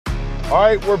All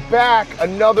right, we're back.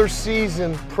 Another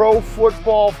season. Pro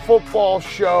football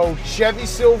show. Chevy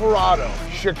Silverado.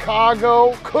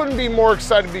 Chicago. Couldn't be more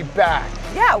excited to be back.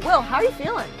 Yeah, Will, how are you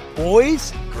feeling?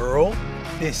 Boys, girl,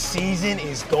 this season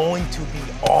is going to be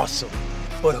awesome.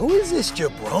 But who is this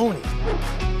jabroni?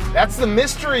 That's the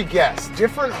mystery guest.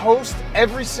 Different host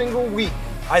every single week.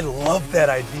 I love that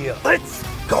idea. Let's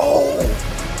go!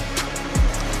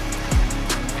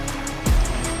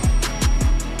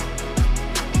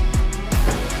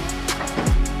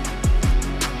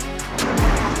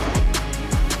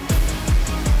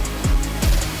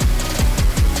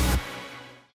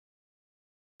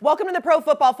 Welcome to the Pro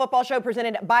Football Show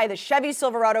presented by the Chevy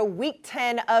Silverado, Week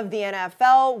 10 of the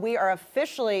NFL. We are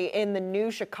officially in the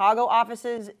new Chicago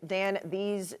offices. Dan,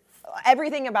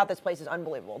 everything about this place is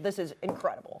unbelievable. This is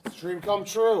incredible. It's a dream come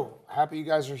true. Happy you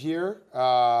guys are here.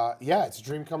 Yeah, it's a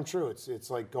dream come true.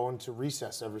 It's like going to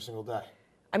recess every single day.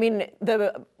 I mean,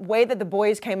 the way that the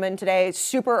boys came in today,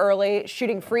 super early,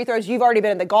 shooting free throws. You've already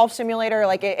been in the golf simulator.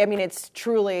 It's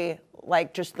truly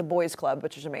like just the boys club,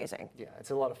 which is amazing. Yeah,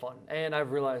 it's a lot of fun. And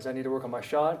I've realized I need to work on my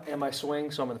shot and my swing,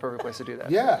 so I'm in the perfect place to do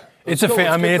that. Yeah. It's a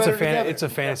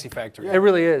fantasy factory. It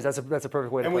really is. That's a perfect way to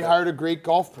put it. And we hired a great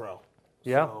golf pro.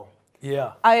 Yeah. So.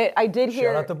 Yeah. I did hear.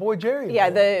 Shout out to boy Jerry.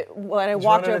 Yeah, man. when I He's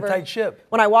walked running over. a tight ship.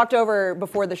 When I walked over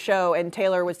before the show and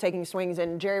Taylor was taking swings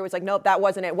and Jerry was like, nope, that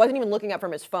wasn't it. Wasn't even looking up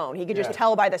from his phone. He could just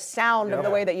tell by the sound of the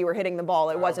way that you were hitting the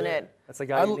ball. It wasn't it. That's the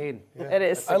guy you need. Yeah. It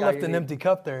is. I left an empty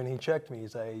cup there and he checked me.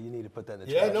 He's like, you need to put that in the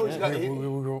trash. Yeah, no, he's got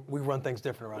we run things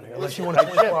different around here. Unless you want to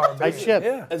play for our Tight ship.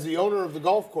 Yeah. As the owner of the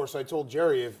golf course, I told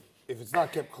Jerry if it's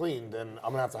not kept clean, then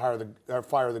I'm gonna have to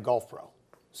fire the golf pro.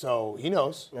 So he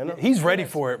knows. He's ready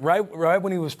for it. Right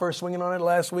when he was first swinging on it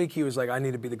last week, he was like, I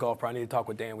need to be the golf pro. I need to talk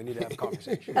with Dan. We need to have a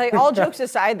conversation. Like, all jokes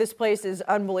aside, this place is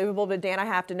unbelievable. But Dan, I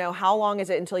have to know, how long is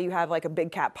it until you have like a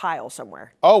big cat pile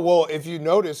somewhere? Oh, well, if you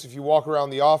notice, if you walk around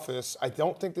the office, I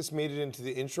don't think this made it into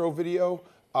the intro video.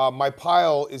 My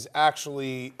pile is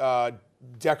actually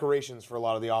decorations for a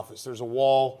lot of the office. There's a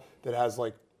wall that has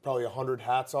like probably 100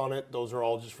 hats on it. Those are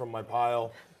all just from my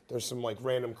pile. There's some like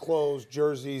random clothes,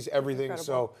 jerseys, everything. Incredible.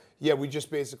 So yeah, we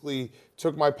just basically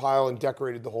took my pile and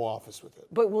decorated the whole office with it.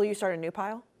 But will you start a new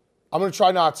pile? I'm gonna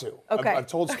try not to. Okay. I've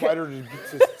told Spider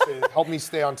to help me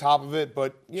stay on top of it,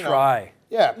 but you know. Try.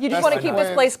 Yeah. You just best want to of keep this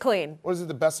plans- place clean. What is it?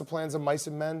 The best of plans of mice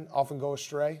and men often go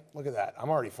astray. Look at that. I'm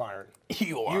already firing.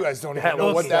 You are. You guys don't That even know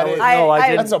was- what that is. I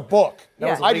didn't. That's a book.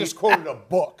 Yeah. I just quoted a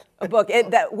book. A book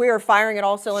that we are firing at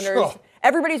all cylinders. Sure.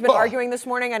 Everybody's been arguing this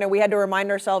morning. I know we had to remind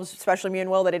ourselves, especially me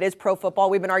and Will, that it is pro football.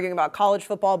 We've been arguing about college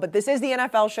football, but this is the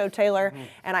NFL show, Taylor,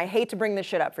 and I hate to bring this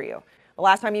shit up for you. The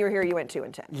last time you were here, you went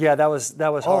 2-10. Yeah, that was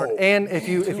hard. And if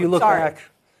you look Sorry. back,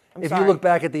 I'm if sorry. you look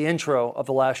back at the intro of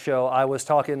the last show, I was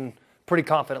talking pretty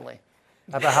confidently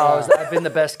about how I've been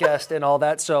the best guest and all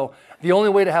that. So the only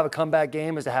way to have a comeback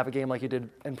game is to have a game like you did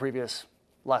in previous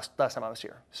last time I was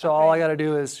here. So all I got to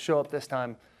do is show up this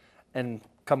time and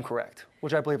come correct,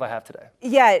 which I believe I have today.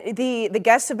 Yeah, the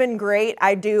guests have been great.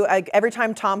 Every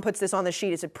time Tom puts this on the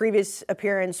sheet, it's a previous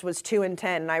appearance was 2-10,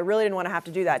 and I really didn't want to have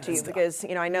to do that to you because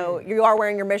I know you are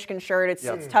wearing your Michigan shirt.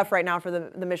 It's tough right now for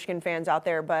the Michigan fans out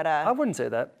there, but I wouldn't say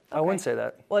that. I wouldn't say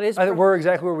that. Well, it is. I think we're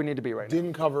exactly where we need to be right now.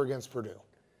 Didn't cover against Purdue.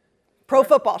 Pro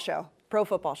football show.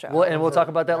 And we'll talk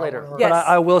about that later. Yes. But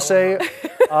I will say,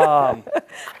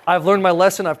 I've learned my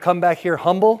lesson. I've come back here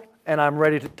humble, and I'm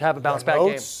ready to have a bounce back game.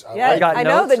 Notes? Yeah, I've got I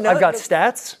know notes. the I've got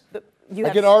stats. You I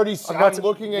have- can already see. got I'm to-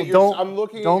 looking at well, your. I'm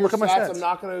looking don't at your look at my stats. stats. I'm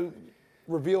not going to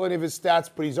reveal any of his stats,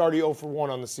 but he's already 0 for 1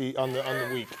 on the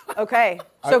week. Okay.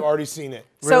 I've already seen it.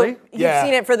 So Really? you've Yeah.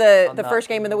 seen it for the first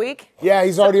game of the week? Yeah,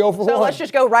 he's already 0 for 1. So let's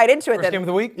just go right into it First then. game of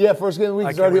the week? Yeah, first game of the week.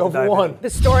 He's can't already wait 0 to for dive in. 1. The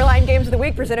storyline games of the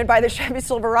week presented by the Chevy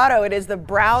Silverado. It is the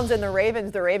Browns and the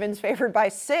Ravens. The Ravens favored by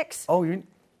 6. Oh, you.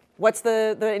 What's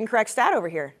the incorrect stat over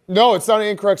here? No, it's not an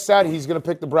incorrect stat. He's going to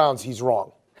pick the Browns. He's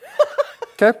wrong.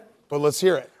 Okay. But let's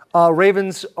hear it.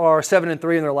 Ravens are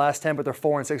 7-3 in their last 10, but they're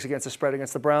 4-6 against the spread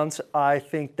against the Browns. I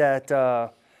think the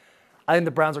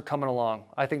Browns are coming along.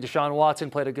 I think Deshaun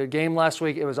Watson played a good game last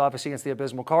week. It was obviously against the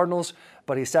abysmal Cardinals,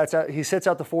 but he sits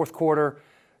out the fourth quarter,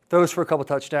 throws for a couple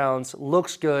touchdowns,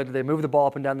 looks good. They move the ball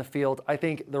up and down the field. I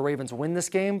think the Ravens win this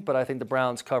game, but I think the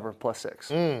Browns cover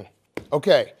 +6.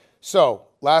 Okay, so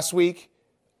last week,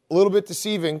 a little bit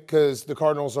deceiving because the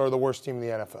Cardinals are the worst team in the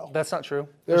NFL. That's not true.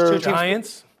 They're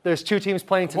Giants? There's 2 teams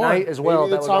playing tonight as well. Maybe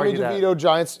That the would Tommy argue that. DeVito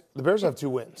Giants. The Bears have 2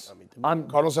 wins.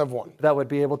 Cardinals have 1. That would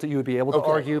be able to. You would be able to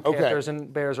Okay, argue. okay. Panthers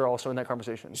and Bears are also in that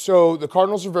conversation. So the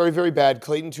Cardinals are very, very bad.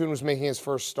 Clayton Tune was making his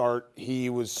first start.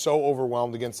 He was so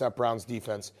overwhelmed against that Browns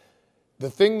defense. The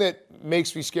thing that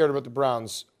makes me scared about the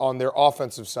Browns on their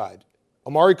offensive side,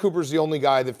 Amari Cooper's the only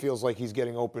guy that feels like he's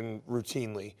getting open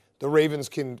routinely. The Ravens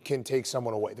can take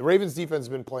someone away. The Ravens defense has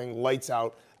been playing lights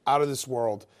out of this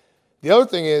world. The other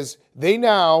thing is they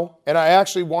now, and I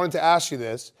actually wanted to ask you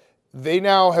this, they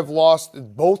now have lost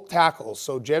both tackles.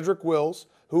 So Jedrick Wills,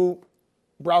 who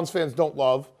Browns fans don't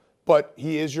love, but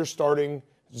he is your starting.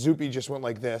 Zupi just went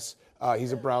like this.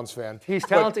 He's a Browns fan. He's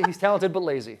talented. He's talented but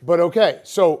lazy. But okay,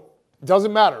 so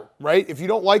doesn't matter, right? If you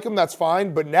don't like him, that's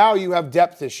fine. But now you have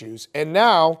depth issues, and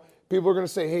now people are going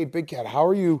to say, "Hey, Big Cat,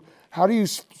 how do you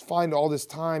find all this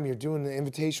time? You're doing the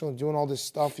Invitational and doing all this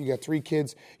stuff. You got 3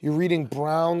 kids. You're reading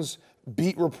Browns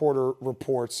beat reporter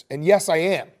reports." And yes, I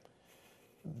am.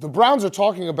 The Browns are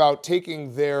talking about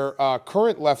taking their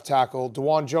current left tackle,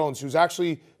 DeJuan Jones, who's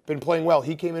actually been playing well.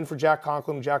 He came in for Jack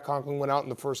Conklin. Jack Conklin went out in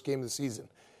the first game of the season.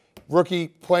 Rookie,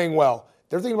 playing well.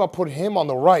 They're thinking about putting him on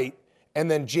the right and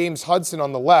then James Hudson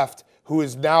on the left, who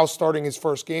is now starting his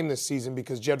first game this season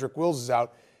because Jedrick Wills is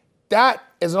out. That,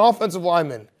 as an offensive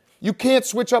lineman, you can't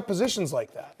switch up positions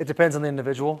like that. It depends on the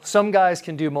individual. Some guys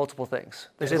can do multiple things.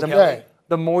 They say Okay.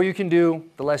 the more you can do,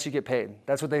 the less you get paid.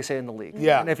 That's what they say in the league.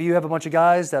 Yeah. And if you have a bunch of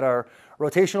guys that are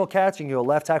rotational cats, you can go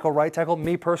left tackle, right tackle.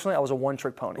 Me personally, I was a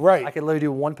one-trick pony. Right. I could literally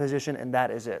do one position, and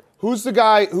that is it. Who's the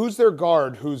guy, who's their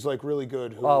guard who's like really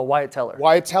good? Wyatt Teller.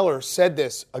 Wyatt Teller said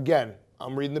this. Again,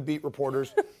 I'm reading the beat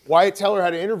reporters. Wyatt Teller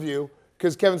had an interview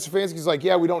because Kevin Stefanski's like,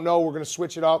 yeah, we don't know. We're going to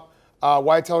switch it up.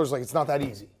 Wyatt Teller's like, it's not that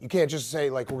easy. You can't just say,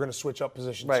 like, we're going to switch up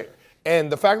positions Right. here.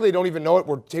 And the fact that they don't even know it,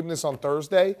 we're taping this on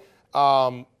Thursday,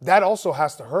 that also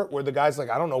has to hurt where the guy's like,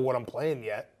 I don't know what I'm playing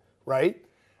yet, right?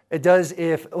 It does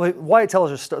if Wyatt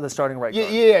Teller's the starting right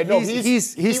guard. Yeah, no, he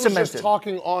was cemented. Just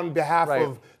talking on behalf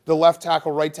of the left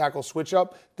tackle, right tackle switch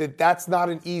up, that's not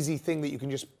an easy thing that you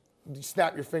can just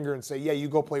snap your finger and say, yeah, you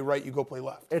go play right, you go play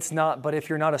left. It's not, but if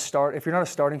you're not a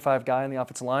starting 5 guy in the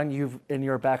offensive line, in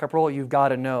your backup role, you've got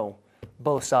to know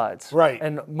both sides. Right.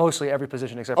 And mostly every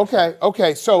position except for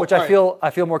Okay. So which I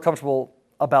feel more comfortable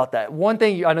about that. One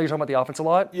thing, I know you're talking about the offense a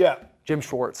lot. Yeah. Jim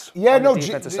Schwartz. Yeah, on no, the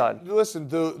defensive side. Listen,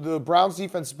 the Browns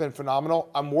defense has been phenomenal.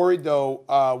 I'm worried, though,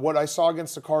 what I saw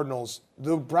against the Cardinals,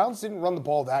 the Browns didn't run the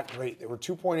ball that great. They were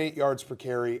 2.8 yards per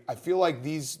carry. I feel like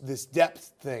this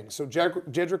depth thing, so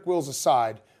Jedrick Wills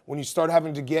aside, when you start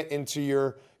having to get into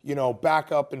your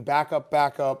backup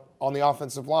on the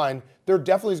offensive line, there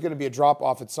definitely is going to be a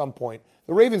drop-off at some point.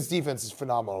 The Ravens' defense is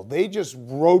phenomenal. They just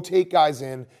rotate guys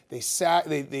in.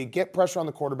 They get pressure on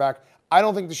the quarterback. I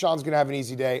don't think Deshaun's going to have an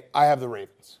easy day. I have the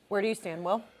Ravens. Where do you stand,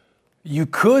 Will? You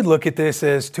could look at this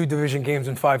as 2 division games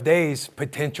in 5 days.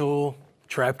 Potential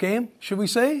trap game, should we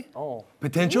say? Oh.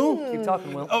 Potential? Keep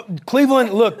talking, Will. Oh, Cleveland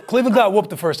got whooped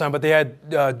the first time, but they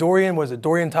had Dorian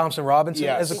Thompson-Robinson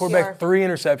Yes. as the quarterback, 3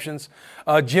 interceptions.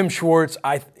 Jim Schwartz,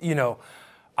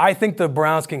 I think the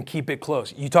Browns can keep it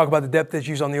close. You talk about the depth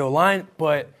issues on the O-line,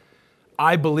 but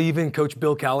I believe in Coach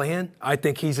Bill Callahan. I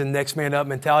think he's a next man up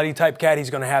mentality type cat. He's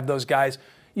going to have those guys,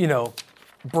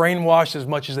 brainwashed as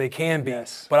much as they can be.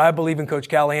 Yes. But I believe in Coach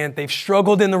Callahan. They've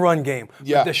struggled in the run game.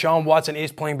 Yeah. But Deshaun Watson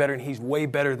is playing better, and he's way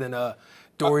better than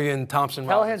Dorian Thompson-Robinson.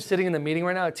 Callahan's sitting in the meeting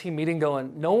right now, a team meeting,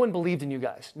 going, no one believed in you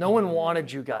guys. No one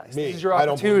wanted you guys. Me. This is your I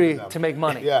don't believe in opportunity them. to make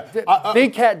money. Yeah.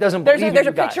 Big Cat doesn't believe in you guys.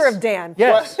 There's a picture of Dan.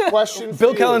 Yes. Question for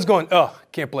Bill you. Callahan's going,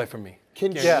 can't play for me.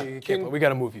 Can We got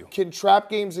to move you. Can trap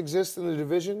games exist in the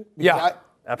division? Yeah.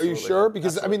 Are you sure?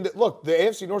 Because, look, the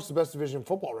AFC North is the best division in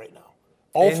football right now.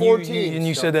 All 4 teams. And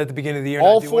you said that at the beginning of the year.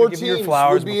 All and I do 4 wanna give you your teams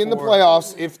flowers would be in the before-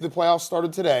 playoffs if the playoffs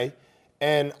started today.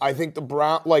 And I think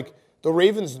the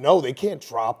Ravens know they can't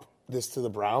drop this to the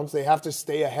Browns. They have to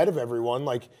stay ahead of everyone.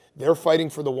 Like, they're fighting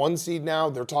for the 1 seed now.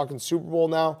 They're talking Super Bowl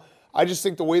now. I just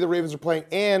think the way the Ravens are playing,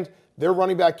 and their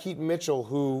running back Keaton Mitchell,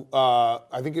 who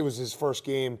I think it was his first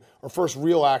game or first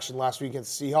real action last week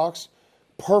against the Seahawks,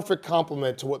 perfect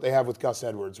complement to what they have with Gus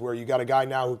Edwards, where you got a guy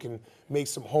now who can make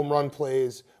some home run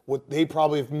plays, what they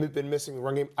probably have been missing in the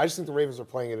run game. I just think the Ravens are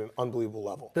playing at an unbelievable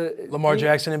level. Lamar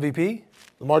Jackson MVP?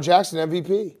 Lamar Jackson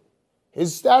MVP.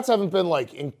 His stats haven't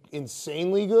been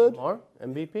insanely good. Lamar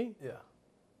MVP? Yeah.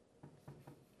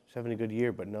 He's having a good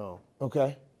year, but no.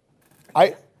 Okay.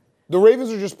 The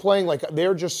Ravens are just playing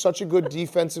they're just such a good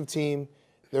defensive team.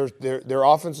 Their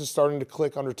offense is starting to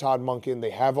click under Todd Monken. They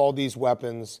have all these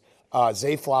weapons.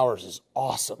 Zay Flowers is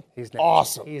awesome. He's nasty.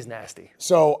 Awesome. He's nasty.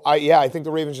 So, I think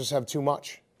the Ravens just have too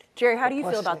much. Jerry, how do you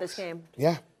feel about this game?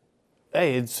 Yeah.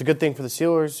 Hey, it's a good thing for the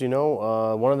Steelers,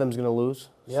 one of them's going to lose.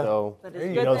 Yeah. So, That is a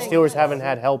the good thing. Steelers haven't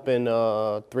had help in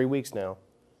 3 weeks now.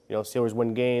 Steelers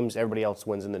win games, everybody else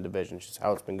wins in the division. It's just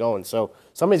how it's been going. So,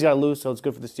 somebody's got to lose, so it's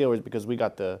good for the Steelers because we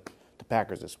got the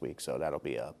Packers this week, so that'll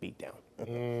be a beatdown.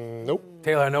 Nope.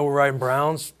 Taylor, I know we're riding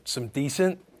Browns. Some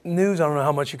decent news. I don't know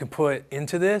how much you can put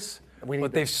into this.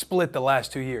 But they've split the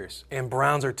last 2 years, and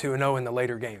Browns are 2-0 in the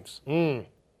later games. Okay.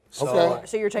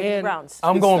 So you're taking the Browns.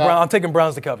 I'm taking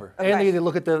Browns to cover. And they need to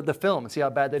look at the film and see how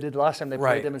bad they did last time they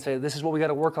played them and say, this is what we got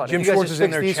to work on. Jim If you guys Schwartz just is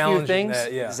in fix there these few challenging things,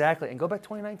 that, yeah. Exactly. And go back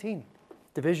 2019.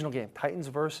 Divisional game. Titans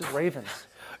versus Ravens.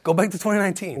 Go back to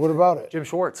 2019. What about it? Jim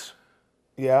Schwartz.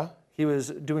 Yeah. He was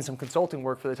doing some consulting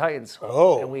work for the Titans.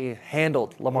 Oh. And we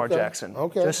handled Lamar Jackson.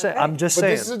 Okay. Just saying. I'm just But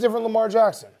saying. this is a different Lamar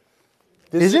Jackson.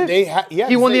 Is it? Yes,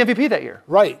 he won the MVP that year.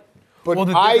 Right. But Well,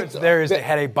 the difference there is they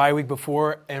had a bye week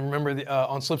before, and remember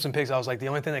on Slips and Picks, I was like, the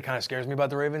only thing that kind of scares me about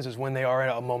the Ravens is when they are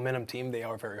a momentum team, they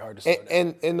are very hard to slow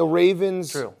down. And the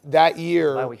Ravens True. that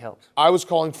year, Bye week helps. I was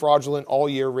calling fraudulent all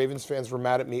year. Ravens fans were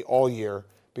mad at me all year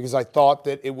because I thought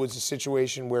that it was a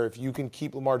situation where if you can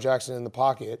keep Lamar Jackson in the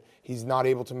pocket, he's not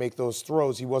able to make those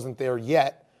throws. He wasn't there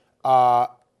yet.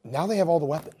 Now they have all the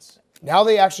weapons. Now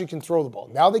they actually can throw the ball.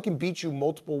 Now they can beat you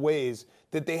multiple ways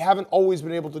that they haven't always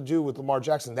been able to do with Lamar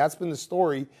Jackson. That's been the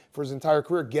story for his entire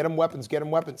career. Get him weapons, get him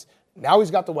weapons. Now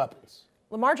he's got the weapons.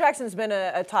 Lamar Jackson's been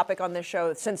a topic on this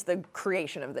show since the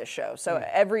creation of this show. So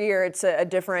every year it's a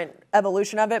different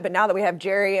evolution of it. But now that we have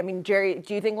Jerry, Jerry,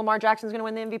 do you think Lamar Jackson's going to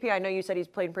win the MVP? I know you said he's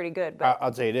played pretty good. But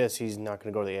I'll tell you this, he's not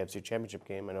going to go to the AFC Championship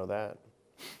game. I know that.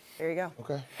 there you go.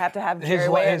 Okay. Have to have Jerry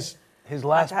weigh in. His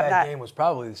last have bad that. game was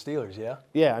probably the Steelers, yeah?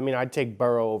 Yeah, I'd take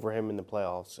Burrow over him in the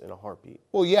playoffs in a heartbeat.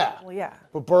 Well, yeah.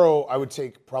 But Burrow, I would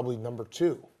take probably number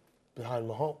 2 behind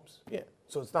Mahomes. Yeah.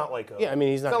 So it's not like a he's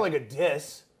it's not not like a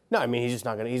diss. No, he's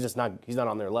not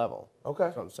on their level. Okay.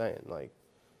 That's what I'm saying.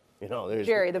 There's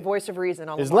Jerry, the voice of reason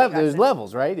on there's Lamar there's Jackson.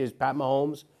 levels, right? There's Pat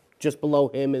Mahomes. Just below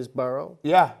him is Burrow.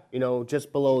 Yeah.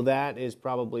 Just below that is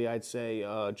probably, I'd say,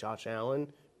 Josh Allen,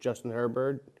 Justin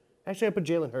Herbert. Actually, I put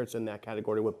Jalen Hurts in that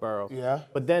category with Burrow. Yeah.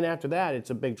 But then after that,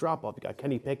 it's a big drop-off. You got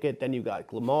Kenny Pickett, then you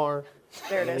got Lamar.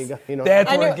 There it is. That's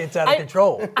where it gets out of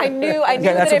control. I knew that's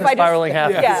that if when the I spiraling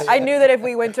happens. Yeah, I knew that if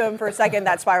we went to him for a second,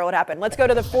 that spiral would happen. Let's go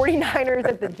to the 49ers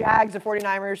at the Jags. The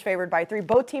 49ers favored by 3.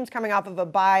 Both teams coming off of a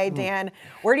bye. Dan,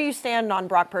 where do you stand on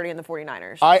Brock Purdy and the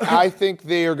 49ers? I think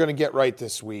they are going to get right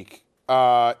this week.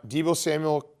 Deebo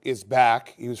Samuel is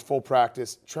back. He was full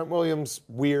practice. Trent Williams,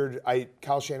 weird.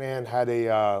 Kyle Shanahan had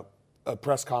a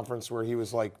press conference where he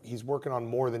was like, he's working on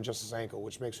more than just his ankle,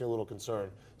 which makes me a little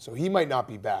concerned. So he might not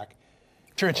be back.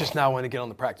 Trent just now want to get on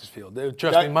the practice field.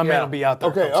 Trust me, my man will be out there.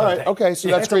 Okay, on all right. Sunday. Okay, so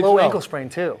That's that's a great low to know. ankle sprain,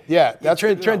 too. Yeah, that's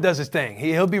Trent does his thing.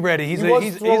 He'll be ready. He's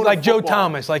throwing like a Joe football.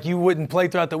 Thomas. Like you wouldn't play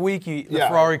throughout the week. The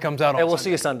Ferrari comes out on Hey, we'll Sunday.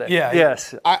 see you Sunday. Yeah.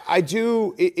 Yes. I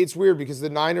do. It's weird because the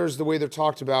Niners, the way they're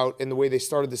talked about and the way they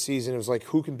started the season, it was like,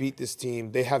 who can beat this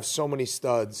team? They have so many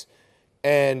studs.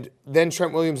 And then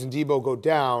Trent Williams and Deebo go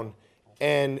down.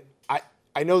 And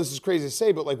I know this is crazy to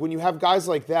say, but like when you have guys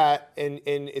like that and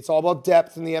it's all about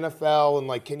depth in the NFL and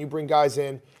like, can you bring guys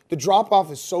in? The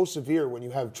drop-off is so severe when you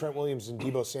have Trent Williams and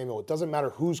Deebo Samuel. It doesn't matter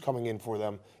who's coming in for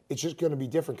them. It's just going to be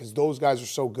different because those guys are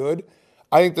so good.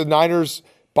 I think the Niners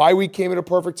bye week came at a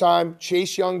perfect time.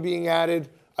 Chase Young being added.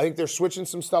 I think they're switching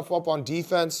some stuff up on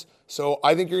defense. So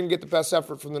I think you're going to get the best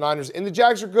effort from the Niners. And the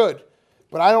Jags are good,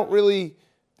 but I don't really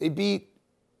 – they beat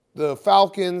the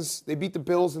Falcons. They beat the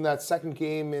Bills in that second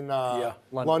game in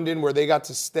London where they got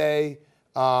to stay.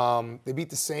 They beat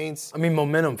the Saints.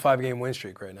 Momentum, 5-game win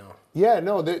streak right now. Yeah,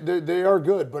 no, they are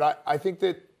good. But I think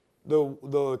that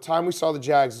the time we saw the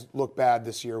Jags look bad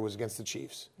this year was against the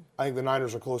Chiefs. I think the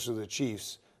Niners are closer to the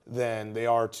Chiefs than they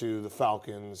are to the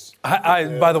Falcons.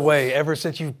 By the way, ever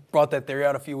since you brought that theory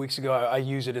out a few weeks ago, I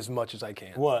use it as much as I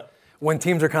can. What? When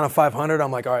teams are kind of 500,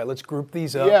 I'm like, all right, let's group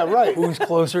these up. Yeah, right. Who's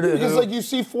closer to Because who? like you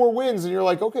see 4 wins and you're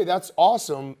like, okay, that's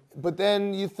awesome. But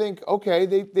then you think, okay,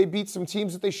 they beat some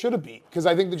teams that they should have beat. Because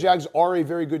I think the Jags are a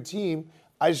very good team.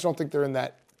 I just don't think they're in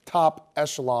that top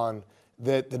echelon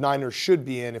that the Niners should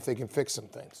be in if they can fix some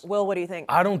things. Will, what do you think?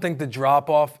 I don't think the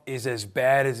drop-off is as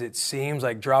bad as it seems,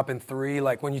 like dropping 3.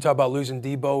 Like when you talk about losing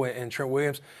Deebo and Trent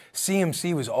Williams,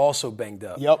 CMC was also banged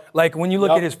up. Yep. Like when you look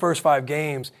at his first 5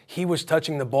 games, he was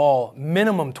touching the ball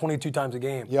minimum 22 times a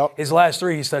game. Yep. His last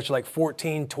 3, he's touched like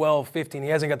 14, 12, 15. He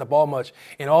hasn't got the ball much.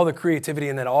 And all the creativity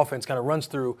in that offense kind of runs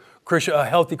through a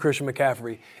healthy Christian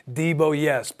McCaffrey. Deebo,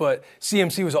 yes, but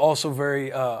CMC was also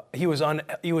very he was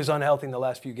unhealthy in the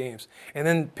last few games. And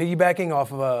then piggybacking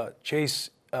off of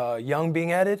Chase Young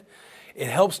being added, it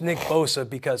helps Nick Bosa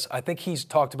because I think he's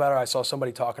talked about it, or I saw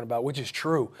somebody talking about, which is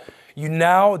true. You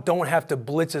now don't have to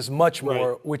blitz as much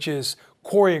more, which is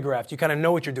choreographed. You kind of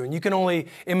know what you're doing. You can only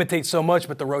imitate so much,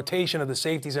 but the rotation of the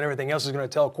safeties and everything else is going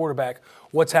to tell a quarterback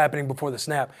what's happening before the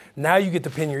snap. Now you get to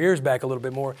pin your ears back a little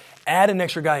bit more, add an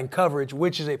extra guy in coverage,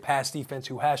 which is a pass defense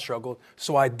who has struggled.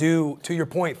 So I do, to your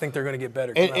point, think they're going to get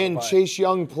better. And Chase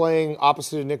Young playing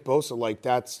opposite of Nick Bosa, like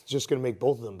that's just going to make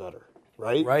both of them better.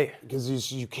 right? Right.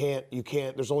 Because you can't.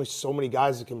 There's only so many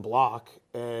guys that can block,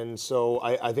 and so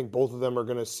I think both of them are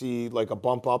going to see like a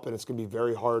bump up, and it's going to be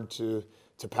very hard to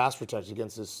pass protect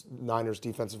against this Niners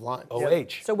defensive line.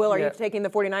 So, Will, are you Yeah. taking the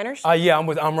 49ers? Yeah,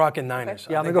 I'm rocking Niners.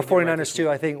 Yeah, I'm I going to think go they get it right 49ers this too.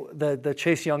 week. I think the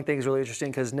Chase Young thing is really interesting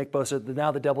because Nick Bosa,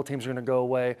 now the double teams are going to go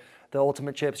away. The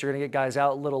ultimate chips, you're going to get guys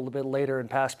out a little bit later in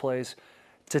pass plays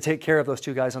to take care of those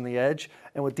two guys on the edge.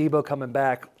 And with Debo coming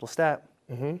back, little stat,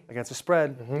 against the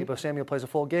spread, Debo Samuel plays a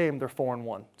full game, they're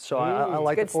 4-1. So I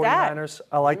like the Good stat. 49ers.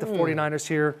 I like the 49ers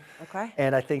here. Okay.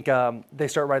 And I think they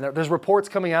start right there. There's reports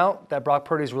coming out that Brock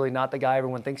Purdy is really not the guy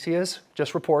everyone thinks he is.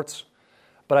 Just reports.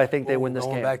 But I think they win this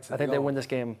going game. back to I think they win this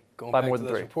game Going by back more to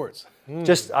than those 3.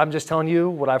 reports. I'm just telling you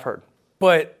what I've heard.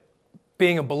 But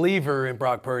being a believer in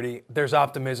Brock Purdy, there's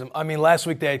optimism. I mean, last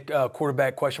week they had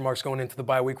quarterback question marks going into the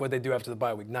bye week. What they do after the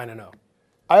bye week? 9-0.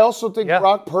 I also think Yeah.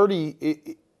 Brock Purdy,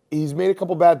 he's made a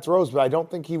couple bad throws, but I don't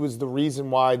think he was the reason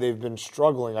why they've been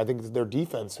struggling. I think that their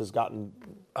defense has gotten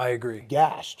I agree.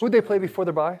 gashed. Who'd they play before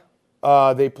their bye?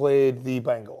 They played the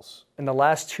Bengals. In the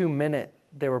last 2 minutes,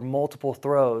 there were multiple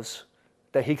throws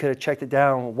that he could have checked it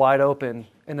down wide open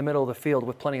in the middle of the field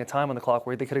with plenty of time on the clock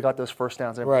where they could have got those first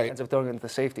downs and Right. ends up throwing it into the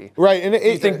safety. Right. And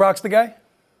You think Brock's the guy?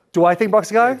 Do I think Brock's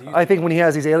the guy? I think when he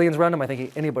has these aliens around him, I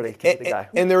think anybody can be the guy.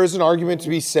 And there is an argument to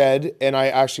be said, and I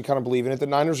actually kind of believe in it. The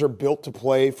Niners are built to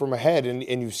play from ahead, and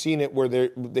you've seen it where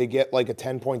they get like a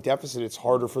 10-point deficit. It's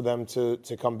harder for them to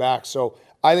come back. So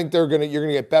I think you're gonna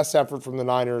get best effort from the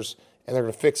Niners, and they're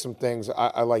gonna fix some things.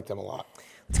 I like them a lot.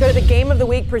 Let's go to the game of the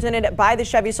week presented by the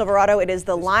Chevy Silverado. It is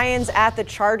the Lions at the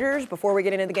Chargers. Before we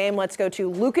get into the game, let's go to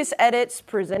Lucas Edits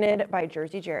presented by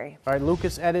Jersey Jerry. All right,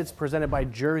 Lucas Edits presented by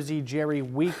Jersey Jerry,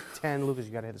 Week 10. Lucas,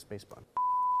 you got to hit the space button.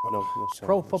 No,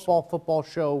 Pro Football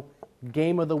Show,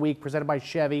 Game of the Week presented by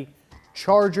Chevy.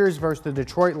 Chargers versus the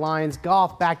Detroit Lions.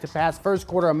 Goff back to pass. First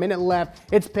quarter, a minute left.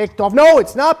 It's picked off. No,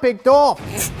 it's not picked off.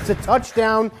 It's a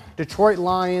touchdown. Detroit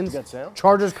Lions.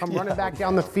 Chargers come running back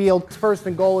down the field. First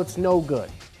and goal, it's no good.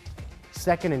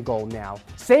 Second and goal now.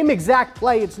 Same exact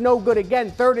play, it's no good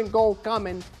again. Third and goal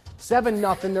coming.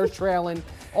 7-0, they're trailing.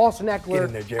 Austin Eckler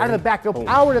in there, Jerry. out of the backfield.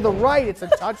 Power to the right, it's a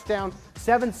touchdown.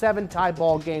 7-7 tie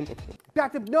ball game.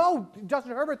 Back to, no,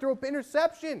 Justin Herbert threw an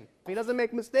interception. He doesn't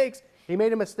make mistakes. He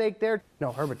made a mistake there.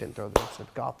 No, Herbert didn't throw the interception.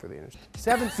 Goff threw the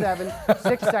interception. 7-7,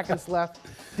 6 seconds left.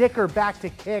 Dicker back to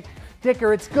kick.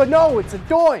 Dicker, it's good. No, it's a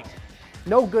doink.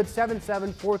 No good,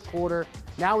 7-7, fourth quarter.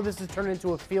 Now this is turning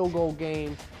into a field goal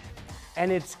game. And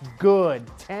it's good.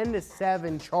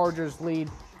 10-7, Chargers lead.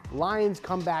 Lions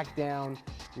come back down.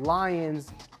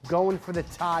 Lions going for the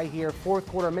tie here. Fourth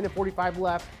quarter, a minute 45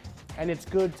 left. And it's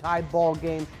good, tied ball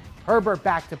game. Herbert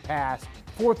back to pass.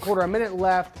 Fourth quarter, a minute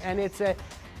left. And it's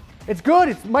good.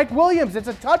 It's Mike Williams. It's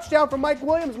a touchdown for Mike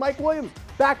Williams. Mike Williams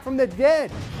back from the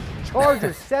dead.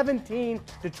 Chargers 17,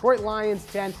 Detroit Lions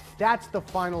 10. That's the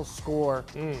final score.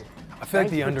 I feel like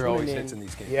Thanks the for under always tuning hits in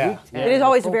these games. Yeah. Week 10, It is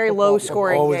always a Pro very Football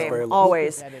low-scoring Always game. very low.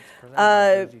 Always. Edits presented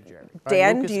by Jersey Jerry.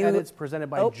 Dan, Lucas do you? Edits presented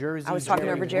by Jersey I was talking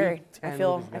Jerry. over Jerry. Week I 10,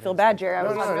 feel Lucas bad, Jerry. I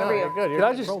was talking over you. Good. Could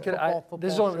I just, Pro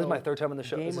this Football is my Show, third time on the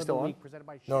show. Game Is it of still the on? Week presented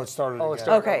by No, it started Oh, it again.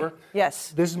 started. Okay. Over?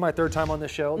 Yes. This is my third time on this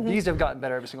show. These have gotten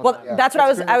better every single Well, time. that's what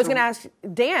I was going to ask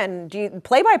Dan. Do you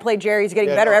play-by-play Jerry's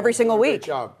getting better every single Great week?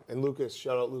 job. And Lucas,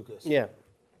 shout out Lucas. Yeah,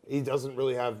 He doesn't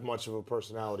really have much of a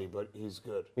personality, but he's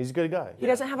good. he's a good guy. He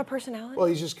doesn't have a personality. Well,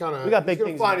 he's just kind of. We got big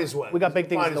things. Find his way. We got big He's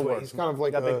things gonna in find the his way. works. He's kind of like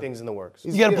we got a- big things in the works.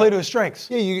 You got to play to his strengths.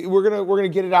 Yeah, we're gonna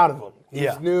get it out of him.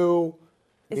 Yeah. He's new.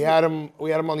 We had him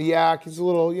on the yak. He's a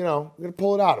little, we're gonna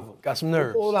pull it out of him. Got some We'll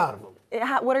nerves. pull it out of him.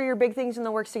 What are your big things in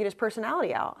the works to get his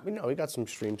personality out? We know we got some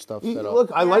stream stuff set up. Look,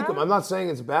 I like him. I'm not saying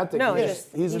it's a bad thing. No, he's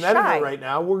he's an shy. editor right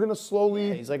now. We're gonna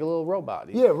slowly. He's like a little robot.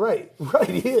 Yeah, right. Right,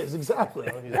 he is exactly.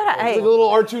 He's Hey. like a little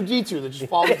R2D2 that just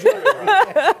follows Jerry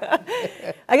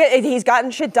around. He's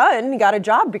gotten shit done. He got a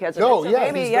job because of No, it. So yeah,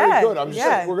 maybe, he's very good. I'm just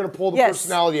yeah. saying we're gonna pull the Yes.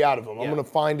 personality out of him. I'm Yeah. gonna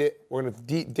find it. We're gonna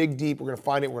dig deep. We're gonna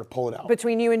find it. We're gonna pull it out.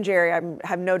 Between you and Jerry, I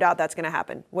have no doubt that's going to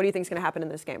happen. What do you think is going to happen in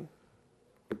this game?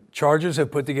 Chargers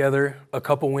have put together a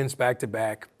couple wins back to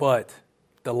back, but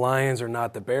the Lions are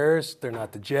not the Bears. They're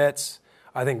not the Jets.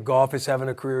 I think Goff is having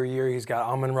a career year. He's got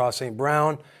Amon-Ra St.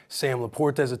 Brown, Sam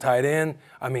Laporta as a tight end.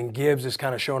 I mean, Gibbs is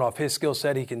kind of showing off his skill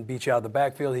set. He can beat you out of the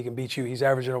backfield. He can beat you. He's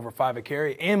averaging over 5 a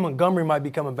carry. And Montgomery might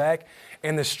be coming back.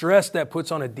 And the stress that puts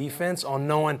on a defense on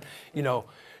knowing,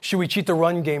 should we cheat the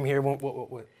run game here?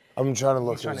 What? I'm trying to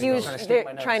look. He was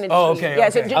trying to. Oh, okay, Yeah,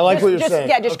 so okay. ju- I like just, what you're just, saying.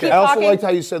 Yeah, just Okay. keep I also talking. liked how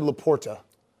you said Laporta.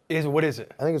 What is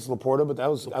it? I think it's Laporta, but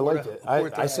I liked it.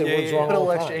 I say Yeah, words yeah, wrong Put a all little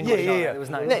the extra time. English on yeah. it. It was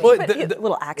nice. But But a little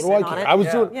What accent do I on care? it. I was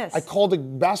doing. Yes. I called a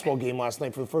basketball game last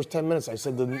night for the first 10 minutes. I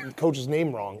said the coach's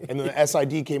name wrong, and then the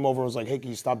SID came over and was like, "Hey, can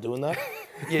you stop doing that?"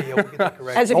 Yeah, we'll get that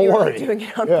correct. As if Don't you were worry. doing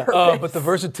it on purpose. But the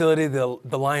versatility,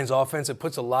 the Lions offense, it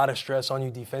puts a lot of stress on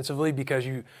you defensively because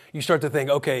you start to think,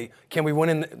 okay, can we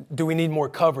win do we need more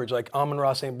coverage? Like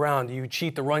Amon-Ra St. Brown, do you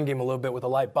cheat the run game a little bit with a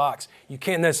light box? You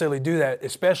can't necessarily do that,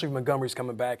 especially if Montgomery's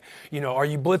coming back. Are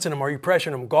you blitzing him? Are you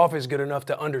pressuring him? Goff is good enough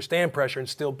to understand pressure and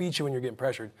still beat you when you're getting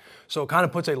pressured. So it kind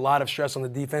of puts a lot of stress on the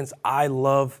defense. I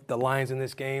love the Lions in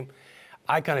this game.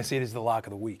 I kind of see it as the lock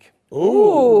of the week.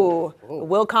 Ooh.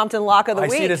 Will Compton lock of the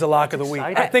week. I see it as a lock of the week.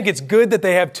 exciting. I think it's good that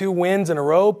they have 2 wins in a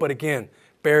row, but again,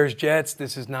 Bears-Jets,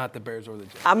 this is not the Bears or the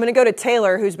Jets. I'm going to go to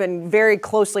Taylor, who's been very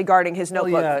closely guarding his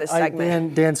notebook for this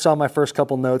segment. Dan saw my first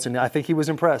couple notes, and I think he was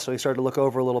impressed, so he started to look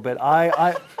over a little bit.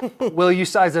 Will, you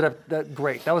sized it up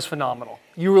great. That was phenomenal.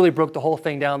 You really broke the whole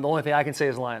thing down. The only thing I can say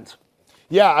is Lions.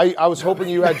 Yeah, I was hoping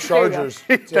you had Chargers.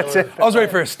 That's it. I was ready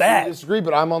for a I stat. disagree,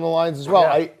 but I'm on the Lions as well.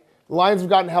 Yeah. Lions have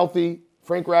gotten healthy.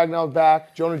 Frank Ragnow's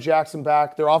back. Jonah Jackson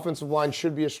back. Their offensive line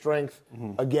should be a strength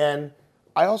again.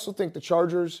 I also think the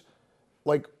Chargers,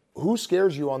 who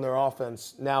scares you on their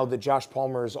offense now that Josh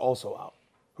Palmer is also out?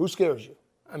 Who scares you?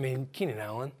 I mean, Keenan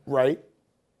Allen, Right?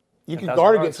 You can 10,000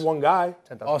 guard yards. against one guy.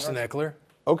 Austin Eckler.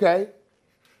 Okay.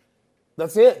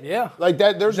 That's it. Yeah. Like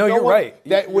that. There's No, no you're one, right.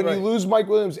 That You're when right. you lose Mike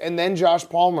Williams and then Josh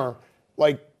Palmer,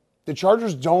 the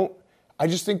Chargers don't. I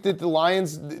just think that the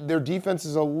Lions, their defense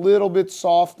is a little bit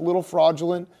soft, a little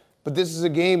fraudulent. But this is a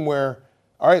game where,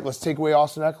 all right, let's take away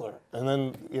Austin Eckler, and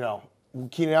then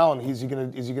Keenan Allen. Is he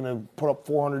gonna put up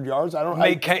 400 yards? I don't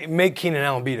know. Make Keenan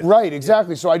Allen beat it. Right,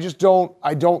 exactly. So I just don't.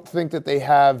 I don't think that they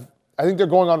have. I think they're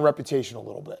going on reputation a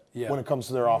little bit when it comes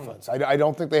to their offense. I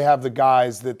don't think they have the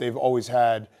guys that they've always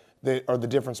had that are the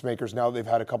difference makers. Now that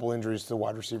they've had a couple injuries to the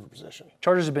wide receiver position.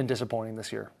 Chargers have been disappointing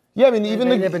this year. Yeah, I mean they've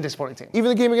been a disappointing team. Even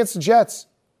the game against the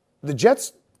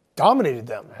Jets dominated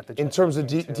them in terms of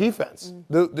defense.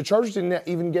 The Chargers didn't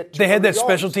even get. They had that 200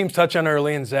 special yards. teams touchdown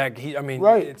early, and Zach.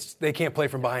 Right. They can't play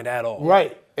from behind at all.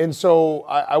 Right. And so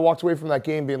I walked away from that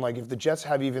game being like, if the Jets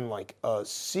have even a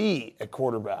C at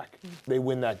quarterback, they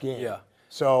win that game. Yeah.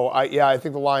 So I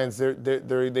think the Lions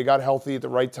they got healthy at the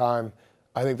right time.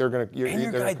 I think they're gonna. And your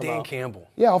they're guy gonna come Dan out. Campbell.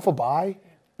 Yeah, off a bye.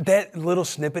 That little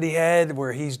snippet he had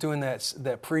where he's doing that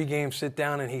pregame sit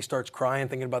down and he starts crying,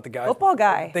 thinking about the guys. Football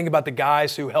guy. Thinking about the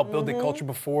guys who helped build the culture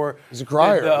before. He's a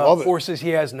crier. The I love it. forces he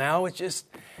has now. It's just,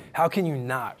 how can you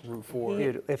not root for?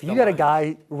 Dude, if you got a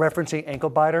guy referencing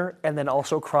ankle biter and then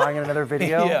also crying in another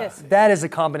video, Yeah. that is the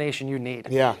combination you need.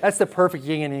 Yeah. That's the perfect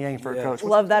yin and yang for a coach.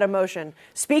 Love that emotion.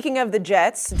 Speaking of the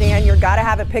Jets, Dan, your gotta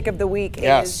have a pick of the week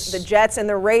Yes. is the Jets and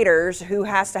the Raiders. Who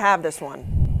has to have this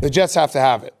one? The Jets have to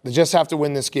have it. The Jets have to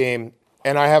win this game.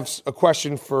 And I have a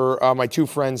question for my two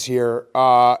friends here.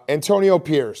 Antonio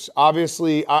Pierce.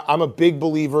 Obviously, I'm a big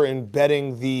believer in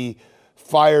betting the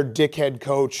fired dickhead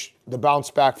coach, the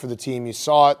bounce back for the team. You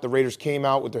saw it. The Raiders came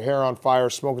out with their hair on fire,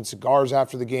 smoking cigars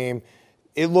after the game.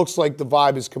 It looks like the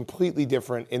vibe is completely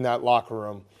different in that locker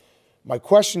room. My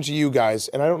question to you guys,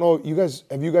 and I don't know,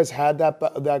 have you guys had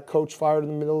that coach fired in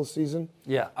the middle of the season?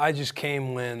 Yeah. I just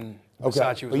came when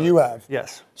Versace Okay, was but up. you have.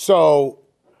 Yes. So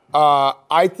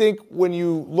I think when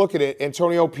you look at it,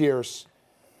 Antonio Pierce,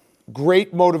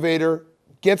 great motivator,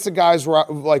 gets the guys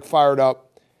fired up.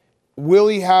 Will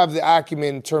he have the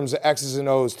acumen in terms of X's and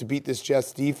O's to beat this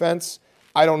Jets defense?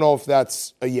 I don't know if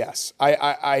that's a yes.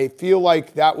 I feel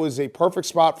like that was a perfect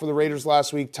spot for the Raiders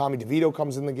last week. Tommy DeVito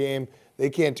comes in the game. They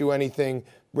can't do anything.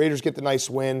 Raiders get the nice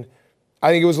win. I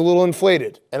think it was a little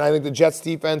inflated, and I think the Jets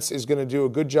defense is going to do a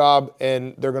good job,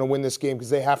 and they're going to win this game because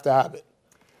they have to have it.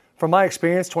 From my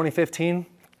experience, 2015,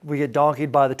 we get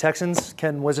donkeyed by the Texans.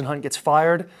 Ken Wisenhunt gets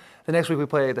fired. The next week we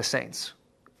play the Saints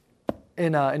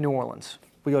in New Orleans.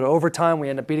 We go to overtime. We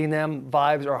end up beating them.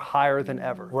 Vibes are higher than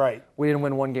ever. Right. We didn't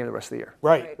win one game the rest of the year.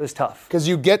 Right. It was tough. Because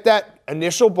you get that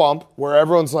initial bump where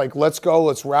everyone's like, let's go,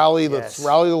 let's rally Yes.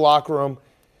 the locker room.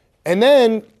 And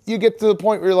then you get to the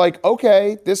point where you're like,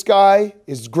 okay, this guy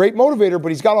is a great motivator, but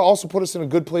he's got to also put us in a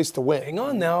good place to win. Hang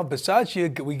on now,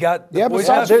 Versace, we got the Yeah, boys Versace,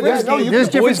 got yeah, frisky. no, you There's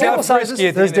can- different Boys got sample sizes. frisky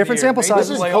at the There's end of the different year. sample Made the This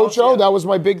sizes. is playoffs, Coach O. yeah. That was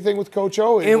my big thing with Coach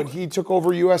O And- when he took over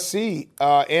USC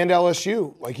and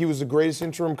LSU. Like, he was the greatest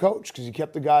interim coach because he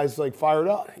kept the guys, fired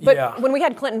up. But Yeah. when we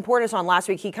had Clinton Portis on last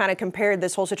week, he kind of compared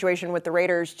this whole situation with the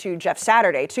Raiders to Jeff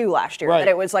Saturday, too, last year. Right. That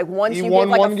it was like once He you won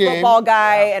give one a game. football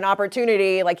guy an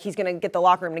opportunity, he's going to get the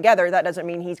locker room together, that doesn't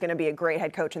mean he's going to be a great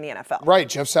head coach in the NFL. Right.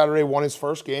 Jeff Saturday won his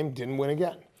first game, didn't win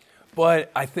again.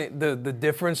 But I think the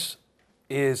difference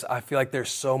is I feel like there's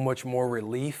so much more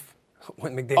relief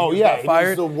when McDaniels Oh, yeah, got he was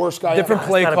fired. the worst guy Different ever.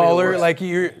 play That's gotta be the caller. worst.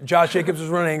 Like Josh Jacobs was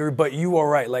running angry, but you are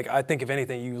right. Like I think if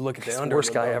anything, you look at the under. Worst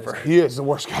a little guy bit on this ever. game. He is the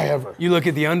worst guy ever. You look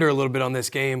at the under a little bit on this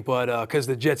game, but because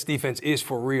the Jets defense is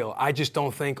for real, I just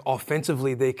don't think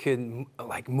offensively they could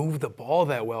like move the ball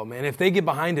that well, man. If they get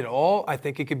behind it all, I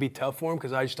think it could be tough for him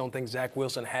because I just don't think Zach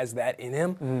Wilson has that in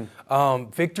him.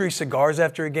 Victory cigars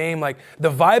after a game, like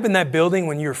the vibe in that building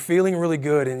when you're feeling really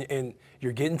good and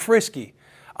you're getting frisky.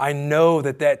 I know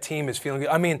that team is feeling good.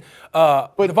 I mean,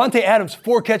 but Devontae Adams,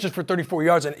 4 catches for 34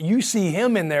 yards, and you see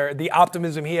him in there, the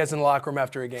optimism he has in the locker room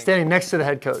after a game. Standing next to the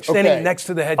head coach. Standing next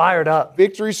to the head Fired up.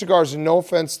 Victory cigars, and no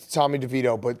offense to Tommy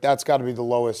DeVito, but that's got to be the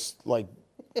lowest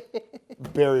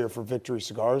barrier for victory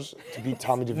cigars to beat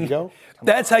Tommy DeVito.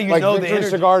 That's how you know the victory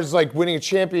energy. cigars is like winning a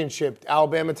championship,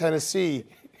 Alabama, Tennessee.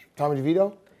 Tommy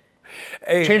DeVito.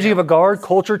 Hey, Changing of a guard,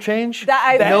 culture change.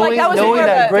 That was knowing more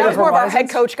that of greater our head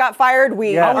horizons. coach got fired.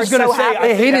 We Yeah. I are was gonna so say, happy.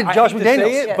 They hated I Josh hate to say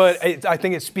McDaniels. it, but I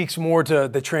think it speaks more to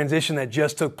the transition that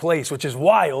just took place, which is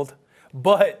wild.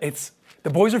 But the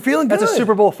boys are feeling good. That's a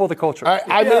Super Bowl for the culture.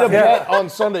 I made a bet on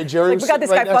Sunday. Jerry was we got this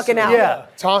sitting guy next to fucking me. out.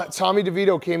 Yeah. Tommy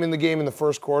DeVito came in the game in the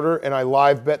first quarter, and I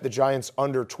live bet the Giants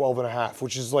under 12.5,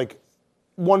 which is like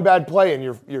one bad play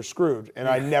and you're screwed. And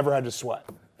I never had to sweat.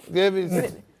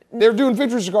 They're doing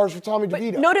victory cigars for Tommy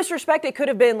DeVito. No disrespect, it could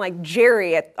have been like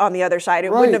Jerry on the other side.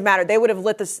 It wouldn't have mattered. They would have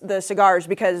lit the cigars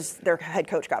because their head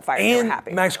coach got fired. They were And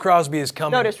happy. Max Crosby is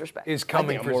coming. No disrespect. Is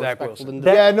coming I'm for more Zach respectful Wilson.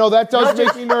 than Yeah, no, that does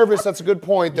make me nervous. That's a good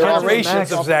point. They're Generations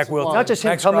Max- of Zach Wilson. Not just him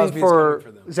Max coming Crosby is for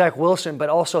coming them. Zach Wilson, but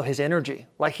also his energy.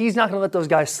 Like, he's not going to let those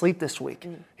guys sleep this week.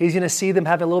 He's going to see them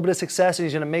having a little bit of success, and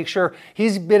he's going to make sure.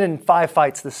 He's been in 5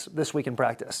 fights this week in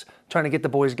practice, trying to get the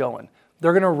boys going.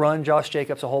 They're going to run Josh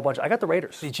Jacobs a whole bunch. I got the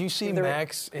Raiders. Did you see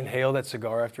Max inhale that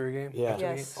cigar after a game? Yeah.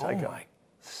 Yes. Oh my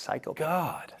Psycho.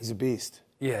 God. He's a beast.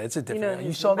 Yeah, it's a different. You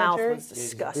his saw that, mouth Jerry? was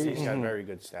disgusting. He's got very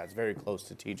good stats, very close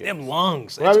to TJ. Them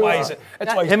lungs. That's why he's.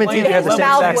 That's why he's Him and playing TJ at have the His same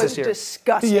level. mouth stats was this year.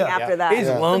 disgusting Yeah. after that. His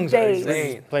For lungs are days.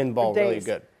 insane. Playing the ball For really days.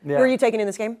 good. Yeah. Who are you taking in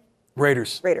this game?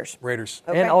 Raiders. Raiders. Raiders.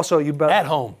 Okay. And also, you brought At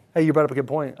home. Hey, you brought up a good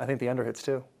point. I think the under hits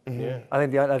too. Yeah. I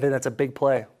think that's a big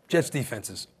play. Jets defense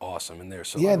is awesome in there.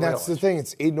 So Yeah, that's the thing.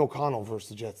 It's Aiden O'Connell versus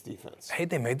the Jets defense. Hey,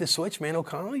 they made the switch, man.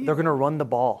 O'Connell. They're going to run the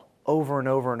ball over and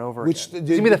over and over Which again. the- It's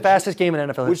going to be the the- fastest game in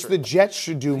NFL Which history. the Jets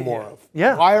should do more of.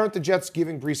 Yeah. Why aren't the Jets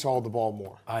giving Brees Hall the ball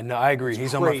more? No, I agree.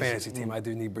 He's on my crazy. fantasy team. I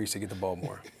do need Brees to get the ball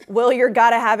more. Will, your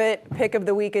gotta have it pick of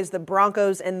the week is the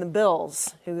Broncos and the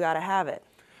Bills. Who gotta have it?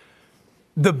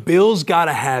 The Bills got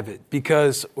to have it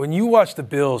because when you watch the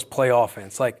Bills play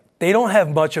offense, like they don't have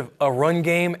much of a run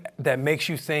game that makes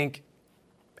you think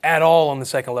at all on the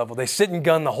second level. They sit and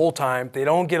gun the whole time. They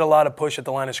don't get a lot of push at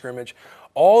the line of scrimmage.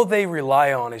 All they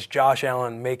rely on is Josh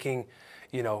Allen making,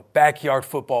 backyard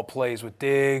football plays with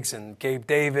Diggs and Gabe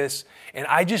Davis. And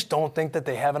I just don't think that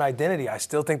they have an identity. I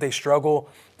still think they struggle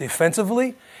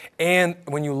defensively. And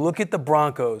when you look at the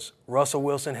Broncos, Russell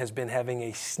Wilson has been having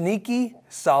a sneaky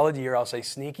solid year. I'll say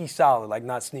sneaky solid, like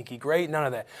not sneaky great, none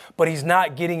of that. But he's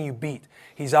not getting you beat.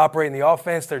 He's operating the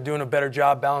offense. They're doing a better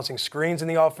job balancing screens in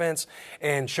the offense.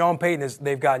 And Sean Payton,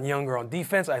 they've gotten younger on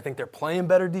defense. I think they're playing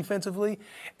better defensively.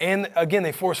 And again,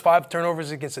 they forced 5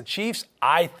 turnovers against the Chiefs.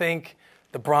 I think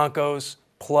the Broncos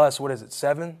plus, 7?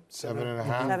 7.5.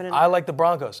 7.5. I like the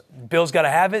Broncos. Bills got to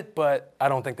have it, but I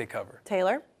don't think they cover.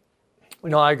 Taylor?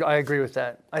 No, I agree with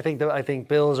that. I think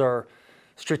Bills are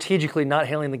strategically not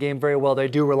handling the game very well. They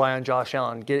do rely on Josh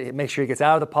Allen. Make sure he gets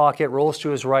out of the pocket, rolls to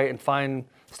his right, and find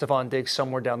Stephon Diggs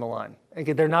somewhere down the line.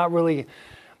 Again, they're not really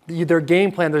their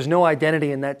game plan. There's no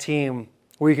identity in that team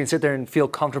where you can sit there and feel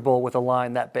comfortable with a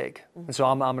line that big. And so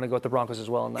I'm going to go with the Broncos as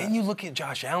well in that. And you look at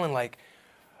Josh Allen, like,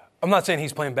 I'm not saying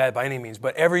he's playing bad by any means,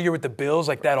 but every year with the Bills,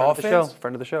 like that offense.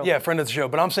 Friend of the show. Yeah, friend of the show.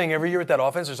 But I'm saying every year with that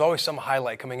offense, there's always some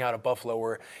highlight coming out of Buffalo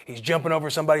where he's jumping over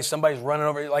somebody's running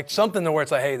over, like something where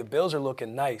it's like, hey, the Bills are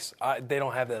looking nice. They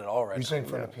don't have that at all right You now. saying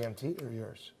friend of PMT or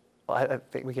yours? Well, I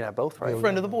think we can have both, right?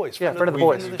 Friend of the boys. Yeah, friend of the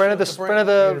boys. Friend of I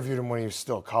the. interviewed him when he was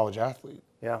still a college athlete.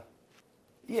 Yeah.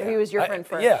 Yeah. He was your friend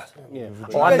first. Yeah.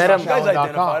 Well, I met him. You guys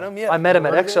identified him, yeah. I met him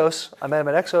at Exos.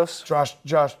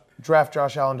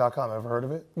 DraftJoshAllen.com. Ever heard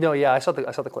of it? No, yeah, I saw the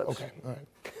clips. Okay, all right.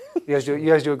 You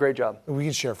guys do a great job. We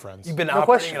can share friends. You've been No operating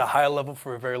question. at a high level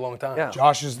for a very long time. Yeah.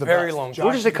 Josh is the Very best. long. Josh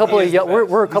We're just a is couple the of best.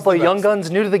 we're a couple the of young best.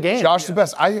 guns new to the game. Josh is the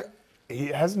best.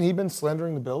 Hasn't he been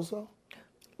slandering the Bills though?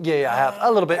 Yeah, I have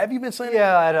a little bit. Have you been slandering?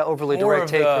 Yeah, I had an overly More direct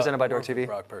of take the- presented by more of the DirecTV.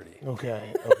 Brock Purdy.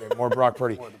 Okay, more Brock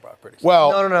Purdy. More of the Brock Purdy.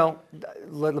 Well, No.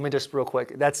 Let me just real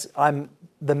quick. I'm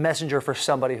the messenger for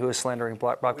somebody who is slandering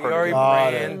Brock We are Purdy a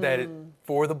brand that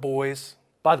for the boys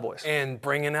by the boys. and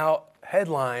bringing out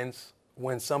headlines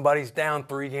when somebody's down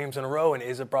 3 games in a row and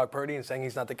isn't Brock Purdy and saying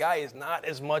he's not the guy is not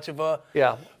as much of a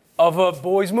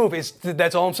boys move.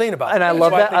 That's all I'm saying about it. And I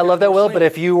love that. I love that, Will. But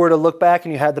if you were to look back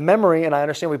and you had the memory, and I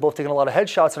understand we've both taken a lot of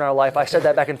headshots in our life, I said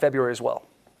that back in February as well.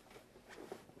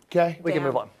 Okay. We can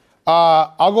move on.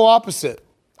 I'll go opposite.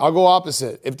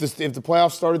 If the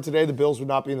playoffs started today, the Bills would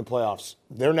not be in the playoffs.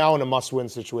 They're now in a must-win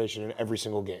situation in every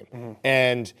single game. Mm-hmm.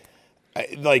 And,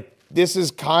 this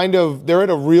is they're at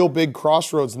a real big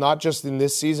crossroads, not just in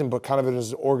this season, but kind of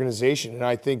as an organization. And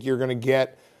I think you're going to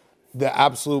get the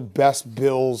absolute best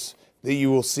Bills that you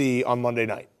will see on Monday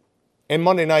night. And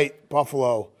Monday night,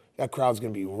 Buffalo, that crowd's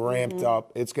going to be ramped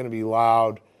up. It's going to be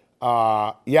loud.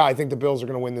 I think the Bills are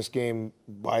going to win this game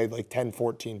by 10,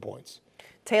 14 points.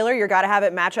 Taylor, your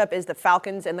gotta-have-it matchup is the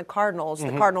Falcons and the Cardinals. The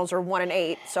Cardinals are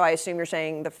 1-8, so I assume you're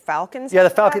saying the Falcons? Yeah,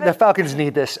 the Falcons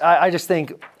need this. I just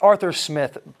think Arthur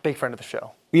Smith, big friend of the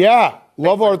show. Yeah,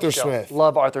 love Arthur Smith.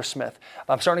 Love Arthur Smith.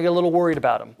 I'm starting to get a little worried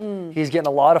about him. He's getting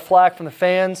a lot of flack from the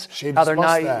fans. Shaved his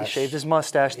mustache. He shaved his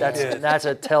mustache. That's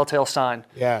a telltale sign.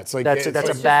 Yeah, it's like that's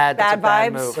a bad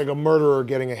vibes. move. It's like a murderer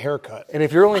getting a haircut. And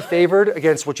if you're only favored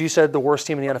against what you said the worst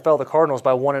team in the NFL, the Cardinals,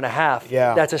 by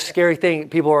 1.5, that's a scary thing.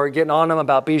 People are getting on him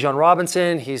about Bijan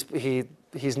Robinson.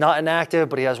 He's not inactive,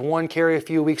 but he has 1 carry a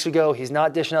few weeks ago. He's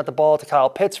not dishing out the ball to Kyle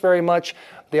Pitts very much.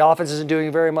 The offense isn't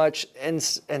doing very much. And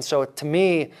so to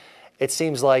me, it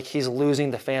seems like he's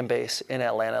losing the fan base in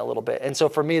Atlanta a little bit. And so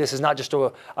for me, this is not just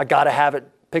a gotta-have-it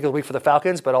pick of the week for the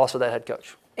Falcons, but also that head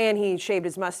coach. And he shaved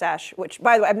his mustache, which,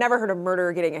 by the way, I've never heard of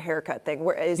murderer getting a haircut thing.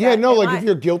 If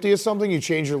you're guilty of something, you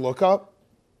change your look up.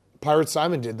 Pirate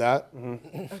Simon did that.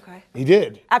 Okay. He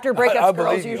did. After breakups,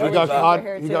 girls usually He got shave their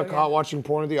hair caught. He too, got caught watching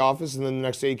porn at the office, and then the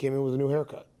next day he came in with a new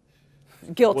haircut.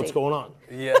 Guilty. What's going on?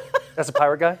 Yeah. That's a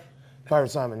pirate guy? Pirate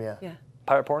Simon, yeah.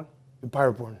 Pirate porn?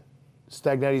 Pirate porn.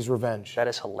 Stagnetti's Revenge. That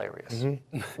is hilarious.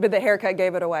 But the haircut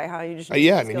gave it away, huh? You just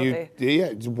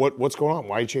What's going on?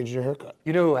 Why are you changing your haircut?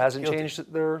 You know who hasn't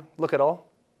changed their look at all?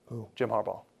 Who? Jim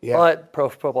Harbaugh. Yeah. But Pro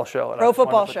Football Show. Pro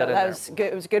Football Show. That was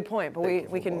good. It was a good point, but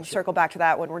we can circle back to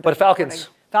that when we're done. But Falcons.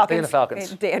 Falcons. Taking the Falcons.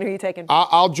 Dan, who are you taking?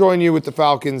 I'll join you with the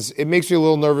Falcons. It makes me a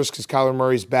little nervous because Kyler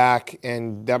Murray's back,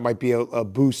 and that might be a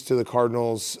boost to the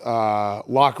Cardinals'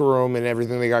 locker room and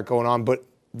everything they got going on. But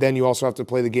then you also have to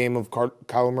play the game of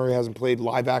Kyler Murray hasn't played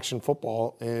live-action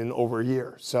football in over a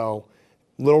year. So,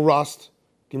 little rust.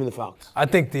 Give me the Falcons. I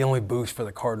think the only boost for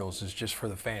the Cardinals is just for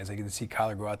the fans. They get to see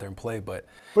Kyler go out there and play. But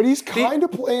he's kind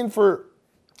of playing for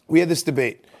 – we had this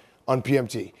debate on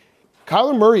PMT.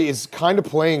 Kyler Murray is kind of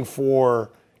playing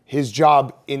for his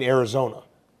job in Arizona.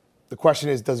 The question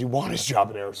is, does he want his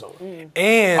job in Arizona?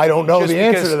 And I don't know the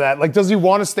answer to that. Does he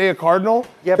want to stay a Cardinal?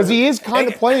 Yeah, because he is kind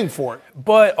of playing for it.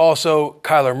 But also,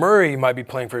 Kyler Murray might be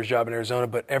playing for his job in Arizona,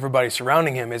 but everybody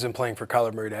surrounding him isn't playing for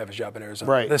Kyler Murray to have his job in Arizona.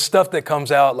 Right. The stuff that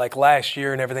comes out like last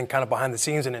year and everything kind of behind the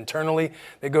scenes and internally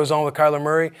that goes on with Kyler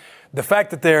Murray, the fact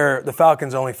that the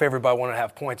Falcons are only favored by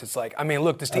 1.5 points, it's like, I mean,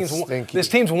 look, this team's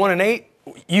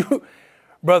 1-8.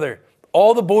 Brother,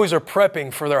 all the boys are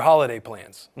prepping for their holiday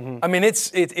plans. I mean,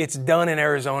 it's done in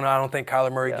Arizona. I don't think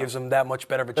Kyler Murray gives them that much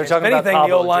better of a chance. If anything,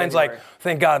 the O-line's like,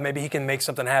 thank God, maybe he can make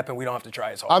something happen. We don't have to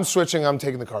try as hard. I'm switching. I'm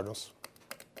taking the Cardinals.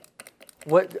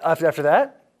 What, after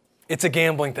that? It's a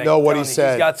gambling thing. No, what he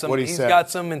said. He's got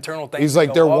some internal things. He's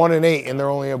like, they're 1-8 and they're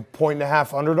only a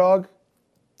 1.5 underdog.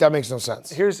 That makes no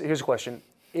sense. Here's a question.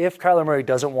 If Kyler Murray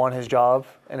doesn't want his job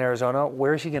in Arizona,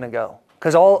 where is he going to go?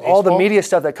 Because all the media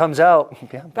stuff that comes out.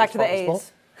 Yeah, back to the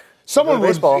A's. Someone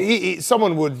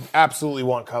would absolutely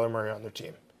want Kyler Murray on their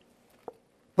team.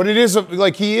 But it is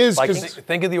he is.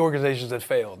 Think of the organizations that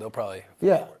failed. They'll probably.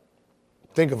 Yeah.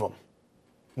 Think of them.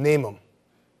 Name them.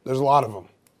 There's a lot of them.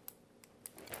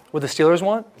 What the Steelers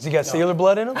want? Has he got Steeler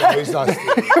blood in him? No, he's not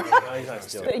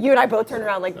Steelers. You and I both turned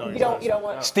around like, you don't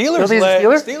want.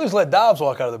 Steelers let Dobbs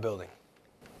walk out of the building.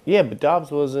 Yeah, but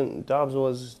Dobbs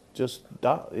was just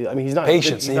Dobbs. I mean, he's not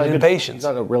patience. He's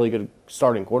not a really good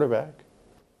starting quarterback.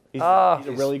 He's a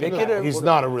really good. He's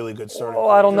not a really good starting. Oh,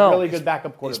 I don't know. He's a really good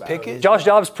backup quarterback. Pickett. Josh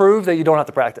Dobbs proved that you don't have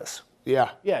to practice.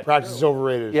 Yeah. Yeah. Practice is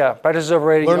overrated. Yeah, practice is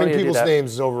overrated. Learning people's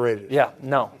names is overrated. Yeah,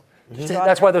 no.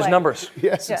 That's why there's numbers.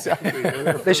 Yes, exactly.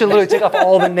 They should literally take off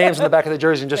all the names on the back of the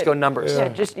jersey and just go numbers. Yeah,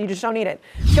 you just don't need it.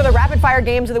 So the rapid fire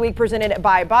games of the week presented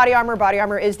by Body Armor. Body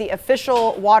Armor is the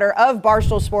official water of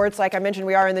Barstool Sports. Like I mentioned,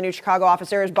 we are in the new Chicago office.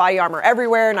 There is Body Armor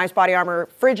everywhere. Nice Body Armor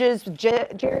fridges.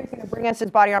 Jerry's going to bring us his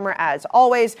Body Armor as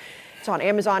always. It's on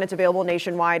Amazon. It's available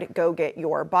nationwide. Go get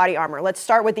your Body Armor. Let's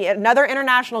start with another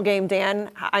international game, Dan.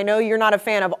 I know you're not a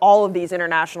fan of all of these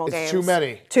international games. Too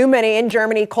many. Too many in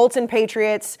Germany. Colts and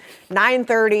Patriots,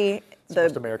 9:30. It's the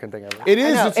most American thing ever. It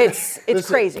is. I know, it's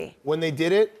crazy. When they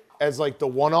did it, as like the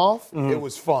one-off, it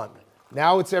was fun.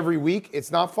 Now it's every week.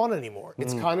 It's not fun anymore.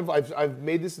 It's kind of, I've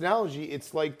made this analogy.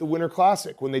 It's like the Winter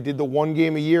Classic. When they did the one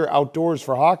game a year outdoors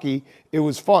for hockey, it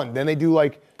was fun. Then they do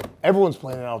like, everyone's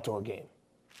playing an outdoor game.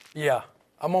 Yeah,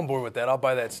 I'm on board with that. I'll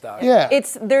buy that stock. Yeah.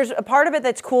 There's a part of it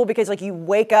that's cool because like you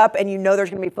wake up and you know there's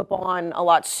going to be football on a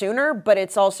lot sooner, but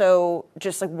it's also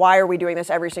just like, why are we doing this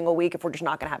every single week if we're just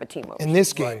not going to have a team over? And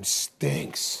this game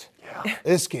stinks. Yeah.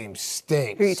 This game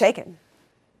stinks. Who are you taking?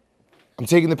 I'm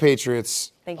taking the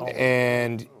Patriots. Thank you.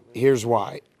 And here's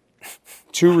why.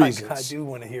 Two reasons. I do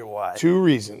want to hear why. Two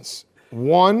reasons.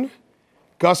 One,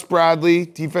 Gus Bradley,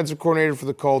 defensive coordinator for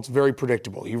the Colts, very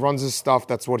predictable. He runs his stuff.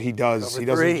 That's what he does. Number He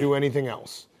doesn't three. do anything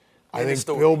else. I End of think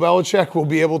story. Bill Belichick will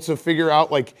be able to figure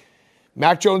out, like,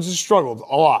 Mac Jones has struggled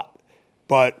a lot.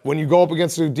 But when you go up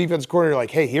against a defensive coordinator, like,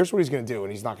 hey, here's what he's going to do,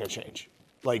 and he's not going to change.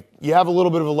 Like, you have a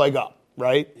little bit of a leg up,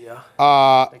 right? Yeah.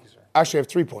 Thank you, sir. Actually, I have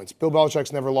 3 points. Bill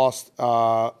Belichick's never lost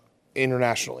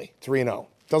internationally, 3-0.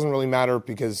 Doesn't really matter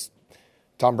because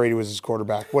Tom Brady was his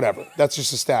quarterback. Whatever. That's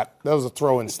just a stat. That was a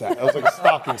throw-in stat. That was like a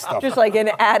stocking stuffer. Just like an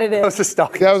additive. That's a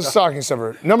stock. That was a stocking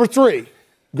stuffer. Number 3,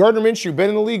 Gardner Minshew, been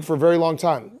in the league for a very long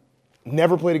time.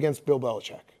 Never played against Bill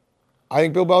Belichick. I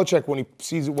think Bill Belichick,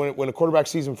 when a quarterback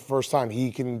sees him for the first time,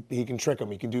 he can trick him.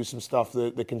 He can do some stuff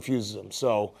that confuses him.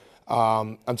 So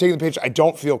I'm taking the Patriots. I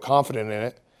don't feel confident in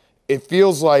it. It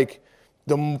feels like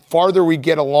the farther we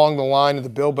get along the line of the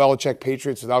Bill Belichick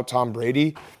Patriots without Tom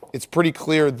Brady, it's pretty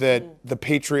clear that the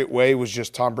Patriot way was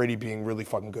just Tom Brady being really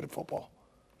fucking good at football.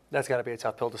 That's got to be a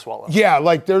tough pill to swallow. Yeah,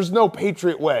 like there's no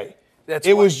Patriot way.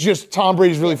 It was just Tom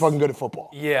Brady's really fucking good at football.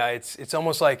 Yeah, it's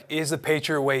almost like, is the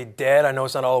Patriot way dead? I know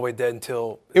it's not all the way dead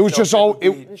until It was just all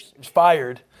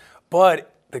fired,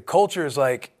 but the culture is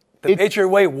like the Patriot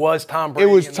way was Tom Brady.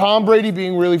 It was Tom Brady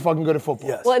being really fucking good at football.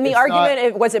 Yes. Well, and the It's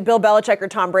argument, was it Bill Belichick or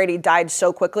Tom Brady died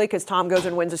so quickly because Tom goes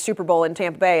and wins a Super Bowl in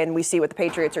Tampa Bay and we see what the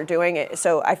Patriots are doing.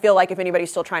 So I feel like if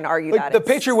anybody's still trying to argue Like that. the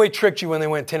Patriot way tricked you when they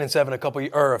went 10-7 a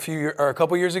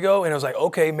couple years ago, and it was like,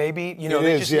 okay, maybe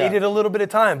they just needed a little bit of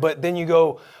time. But then you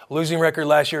go losing record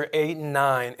last year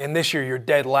 8-9, and this year you're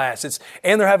dead last.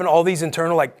 And they're having all these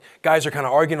internal guys are kind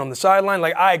of arguing on the sideline.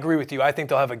 Like I agree with you. I think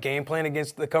they'll have a game plan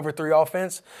against the cover 3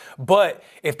 offense. But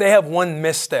if they have one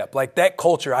misstep, like that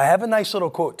culture, I have a nice little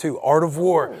quote too. Art of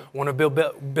War, one of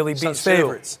Billy Bean's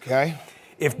favorites. Okay.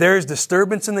 If there is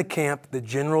disturbance in the camp, the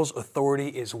general's authority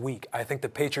is weak. I think the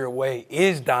Patriot way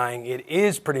is dying. It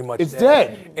is pretty much It's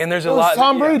dead. And there's It a was lot.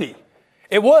 Tom Brady.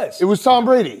 It was. It was Tom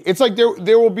Brady. It's like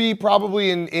there will be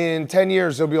probably in 10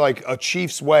 years, there'll be like a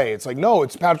Chiefs way. It's like, no,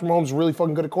 it's Patrick Mahomes really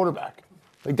fucking good at quarterback.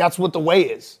 Like that's what the way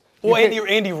is. Well,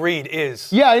 Andy Reid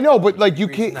is. Yeah, I know, but like you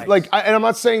can't nice. and I'm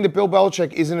not saying that Bill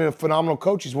Belichick isn't a phenomenal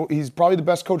coach. He's probably the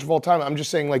best coach of all time. I'm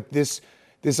just saying like this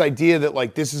idea that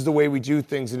like this is the way we do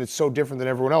things and it's so different than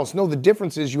everyone else. No, the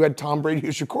difference is you had Tom Brady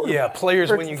as your quarterback. Yeah, players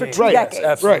win you games. Right. Yes,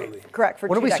 absolutely. Right. Correct. For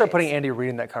When do 2 we start decades. putting Andy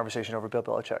Reid in that conversation over Bill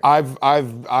Belichick?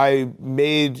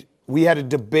 We had a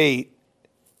debate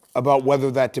about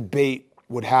whether that debate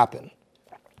would happen,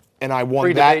 and I won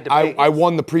Pre-debate that. debate. I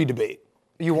won the pre-debate.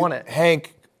 You won it.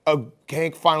 Hank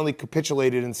finally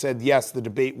capitulated and said, yes, the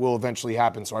debate will eventually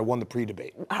happen, so I won the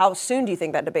pre-debate. How soon do you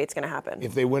think that debate's going to happen?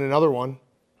 If they win another one,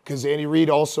 because Andy Reid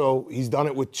also, he's done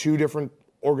it with 2 different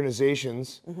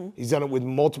organizations. He's done it with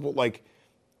multiple, like,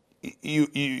 the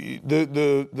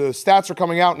stats are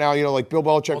coming out now, like Bill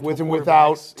Belichick with and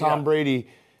without quarterbacks, Tom Brady.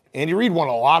 Andy Reid won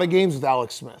a lot of games with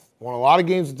Alex Smith, won a lot of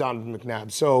games with Donovan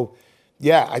McNabb. So,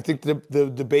 yeah, I think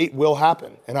the debate will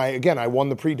happen. And I won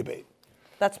the pre-debate.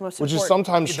 That's most Which important. is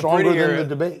sometimes stronger than the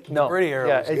debate. No. Brady era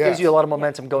Yeah, was- it gives you a lot of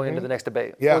momentum going into the next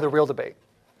debate Yeah. or the real debate.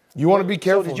 You want to be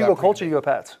careful. So did with you that go Colts or pre-debate.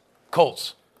 you go Pats?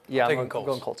 Colts. Yeah, Taking I'm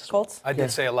going Colts. Colts? I did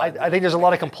say a lot. I think there's a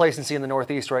lot of complacency in the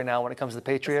Northeast right now when it comes to the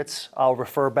Patriots. I'll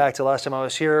refer back to last time I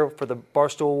was here for the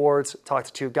Barstool Awards, talked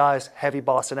to 2 guys, heavy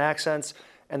Boston accents,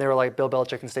 and they were like, Bill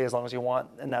Belichick can stay as long as you want.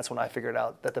 And that's when I figured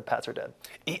out that the Pats are dead.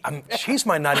 Chiefs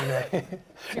might not even.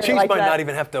 Chiefs like might that? not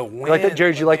even have to win. like that,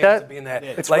 Jared? You like that?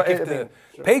 It's like if the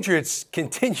Patriots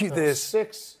continue this.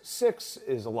 Six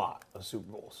is a lot of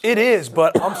Super Bowls. It is,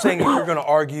 but I'm saying if you're going to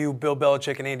argue Bill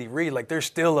Belichick and Andy Reid, like there's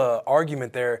still a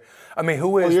argument there. I mean,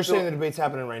 who is? Well, you're saying the debate's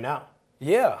happening right now.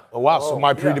 Yeah. Oh wow! So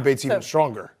my pre-debate's even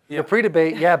stronger. The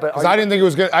pre-debate, yeah, but Because I didn't think it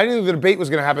was good. I didn't think the debate was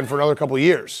going to happen for another couple of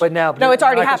years. But now, No, it's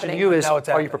already my question to happening. you is, Now it's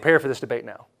are you happening. prepared for this debate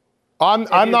now? I'm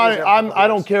not. I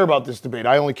don't years. care about this debate.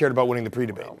 I only cared about winning the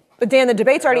pre-debate. But Dan, the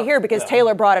debate's already here because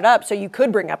Taylor brought it up, so you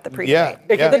could bring up the pre-debate.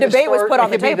 Yeah. The debate was put on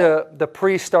the It could be table. the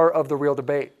pre-start of the real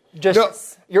debate. Just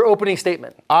No. your opening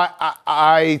statement.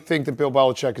 I think that Bill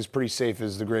Belichick is pretty safe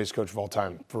as the greatest coach of all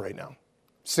time for right now.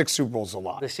 6 Super Bowls is a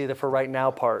lot. They see the for right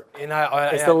now part. And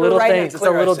It's the little Right things. now. It's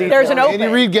the little details. There's an open.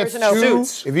 Andy Reid gets There's an open.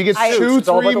 2. If he gets I- 2, It's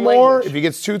all 3 about the more, language. if he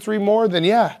gets 2, 3 more, then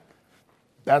yeah,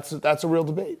 that's a real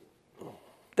debate.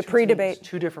 The pre-debate.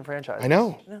 2 different franchises. I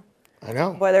know. I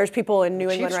know. Boy, there's people in New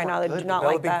England Chiefs right now weren't that do good. not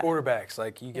like developing that. quarterbacks.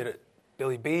 Like you get it,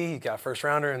 Billy B, you got a first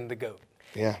rounder and the GOAT.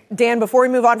 Yeah. Dan, before we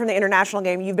move on from the international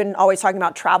game, you've been always talking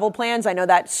about travel plans. I know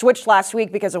that switched last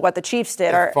week because of what the Chiefs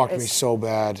did. It fucked me so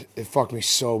bad. It fucked me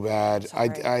so bad.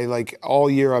 I like all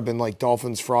year I've been like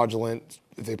Dolphins fraudulent.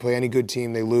 If they play any good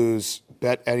team, they lose.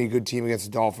 Bet any good team against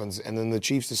the Dolphins. And then the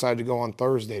Chiefs decided to go on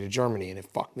Thursday to Germany, and it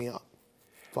fucked me up.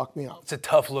 Fucked me up. It's a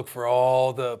tough look for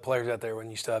all the players out there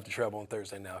when you still have to travel on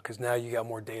Thursday now, because now you got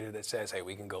more data that says, hey,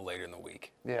 we can go later in the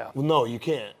week. Yeah. Well, no, you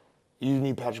can't. You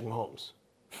need Patrick Mahomes.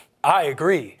 I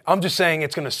agree. I'm just saying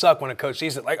it's going to suck when a coach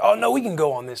sees it like, oh, no, we can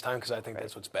go on this time because I think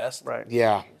that's what's best. Right.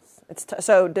 Yeah.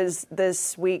 So does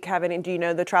this week have any? Do you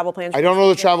know the travel plans? I don't know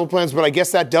the travel plans, but I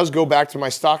guess that does go back to my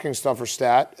stocking stuffer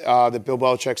stat that Bill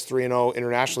Belichick's 3-0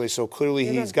 internationally. So clearly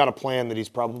he's got a plan that he's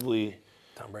probably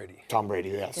Tom Brady.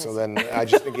 Yeah. So then I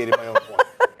just negated my own point.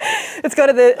 Let's go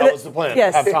to the. That was the plan.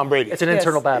 Yes. Have Tom Brady. It's an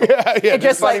internal battle. yeah,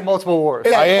 Just Fighting like multiple wars.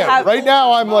 I am. have- Right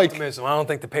now, I'm like. Optimism. I don't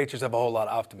think the Patriots have a whole lot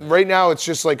of optimism. Right now, it's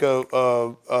just like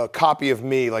a copy of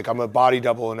me. Like I'm a body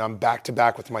double, and I'm back to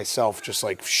back with myself, just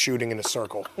like shooting in a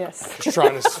circle. Yes. Just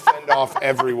trying to fend off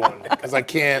everyone because I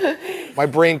can't. My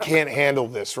brain can't handle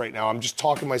this right now. I'm just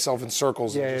talking myself in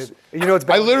circles. and Yeah, just- you know it's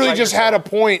bad I when you literally fight just yourself. had a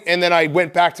point, and then I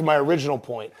went back to my original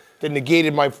point that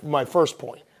negated my first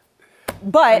point.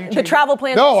 But the travel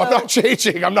plans. No, also- I'm not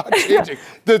changing. I'm not changing.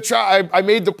 I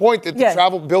made the point that the Yeah.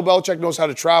 travel. Bill Belichick knows how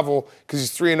to travel because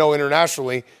he's 3-0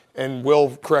 internationally, and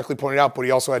Will correctly pointed out. But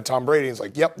he also had Tom Brady. He's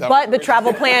like, yep. That But was the great.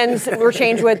 travel plans were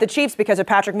changed with the Chiefs because of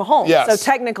Patrick Mahomes. Yes. So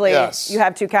technically, Yes. you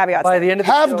have 2 caveats. By there. the end of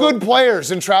the Have show, good players,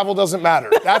 and travel doesn't matter.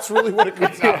 That's really what it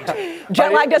comes down to.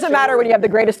 Jet lag doesn't matter when you have the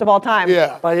greatest of all time.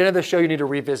 Yeah. By the end of the show, you need to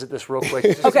revisit this real quick.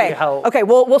 Just to Okay. see how, Okay.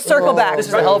 We'll circle back. This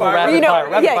is a hell of a rapid You know, fire.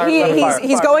 Rapid yeah, fire, rapid fire.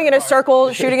 he's going in a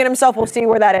circle, shooting at himself. We'll see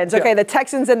where that ends. Okay, the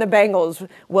Texans and the Bengals.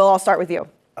 Will, I'll start with you.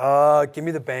 Give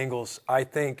me the Bengals. I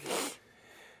think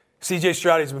C.J.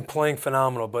 Stroud has been playing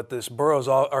phenomenal, but this Burrow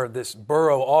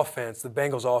offense, the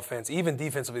Bengals offense, even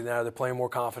defensively now, they're playing more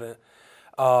confident.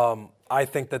 I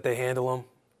think that they handle them.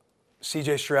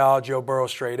 C.J. Stroud, Joe Burrow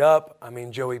straight up. I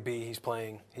mean, Joey B, he's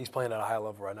playing at a high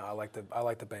level right now. I like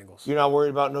the Bengals. You're not worried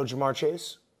about no Jamar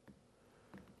Chase?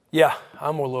 Yeah,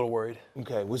 I'm a little worried.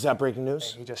 Okay. Was that breaking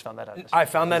news? he just found that out. I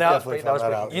found that out. Definitely found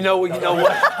that out. You know what? You know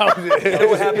what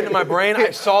happened to my brain?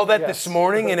 I saw that this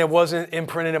morning, and it wasn't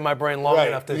imprinted in my brain long Right.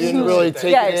 enough to. You didn't really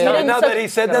take Yeah, it it's in. not- Now that he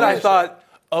said that, I thought,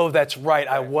 oh, that's right.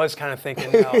 I was kind of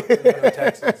thinking now, the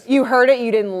Texans. You heard it.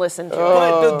 You didn't listen to it.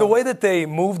 But the way that they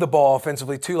move the ball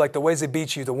offensively too, like the ways they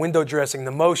beat you, the window dressing,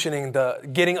 the motioning, the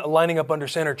lining up under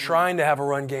center, trying to have a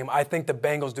run game. I think the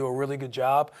Bengals do a really good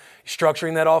job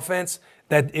structuring that offense.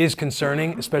 That is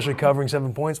concerning, especially covering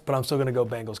 7 points. But I'm still going to go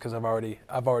Bengals because I've already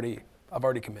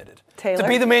committed. Taylor? To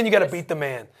be the man, you got to beat the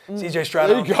man. C.J. Stroud.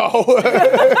 There you go.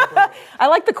 I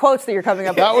like the quotes that you're coming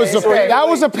up That with.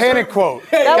 was a panic quote.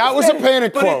 That was a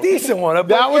panic But a quote. decent one.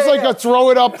 That was like a throw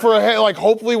it up for a head. Like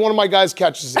hopefully one of my guys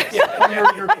catches it.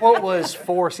 Your quote was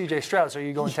for C.J. Stroud. So are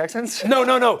you going Texans? No.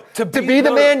 To be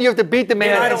the man, you have to beat the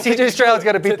man. And C.J. Stroud's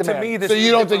got to beat the man. To me, this So is you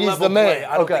a don't think different he's the level man? play.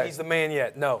 I don't Okay. think he's the man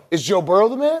yet. No. Is Joe Burrow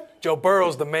the man? Joe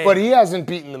Burrow's the man. But he hasn't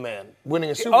beaten the man, winning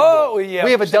a Super Bowl. Oh, yeah.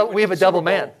 we have a double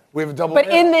man. We have a double But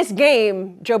man. in this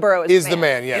game, Joe Burrow is the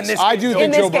man, yes. In this I game, do Joe- think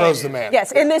In this Joe game. Burrow's the man.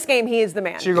 Yes, in this game, he is the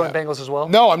man. So you're going Bengals as well?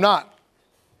 No, I'm not.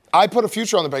 I put a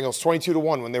future on the Bengals,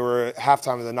 22-1 when they were at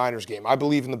halftime of the Niners game. I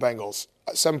believe in the Bengals.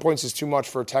 7 points is too much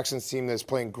for a Texans team that's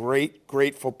playing great,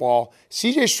 great football.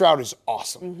 C.J. Stroud is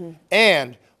awesome.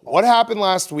 And what happened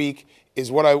last week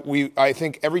is what I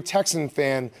think every Texan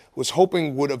fan was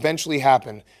hoping would eventually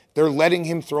happen. They're letting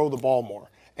him throw the ball more.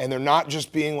 And they're not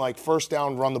just being like first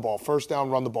down, run the ball, first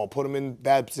down, run the ball, put them in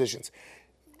bad positions.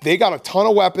 They got a ton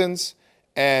of weapons,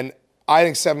 and I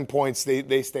think 7 points,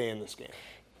 they stay in this game.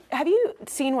 Have you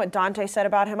seen what Dante said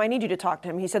about him? I need you to talk to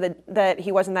him. He said that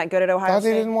he wasn't that good at Ohio Dante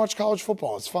State. didn't watch college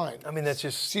football. It's fine. I mean, that's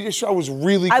just. C.J. Stroud was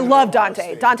really good I at love Ohio Dante.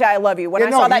 State. Dante, I love you. When Yeah,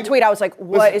 I no, saw that he- tweet, I was like,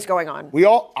 what listen, is going on?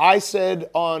 I said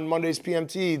on Monday's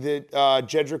PMT that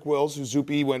Jedrick Wills, who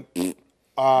Zupi went,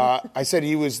 I said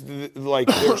he was like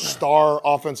their star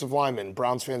offensive lineman.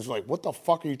 Browns fans were like, what the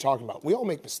fuck are you talking about? We all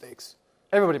make mistakes.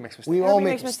 Everybody makes mistakes. We all Everybody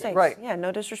make makes mistakes. Right. Yeah,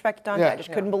 no disrespect to Dante. Yeah. I just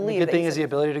couldn't The believe good that thing he is the said-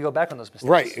 ability to go back on those mistakes.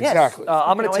 Right, exactly.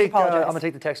 I'm You going can always apologize. to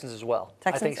take the Texans as well.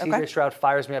 Texans, I think okay. C.J. Stroud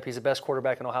fires me up. He's the best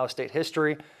quarterback in Ohio State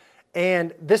history.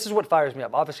 And this is what fires me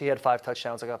up. Obviously, he had 5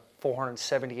 touchdowns. I got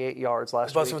 478 yards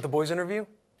last Busting week. with the boys interview?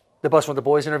 the Bus with the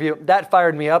Boys interview. That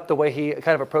fired me up, the way he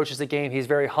kind of approaches the game. He's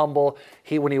very humble.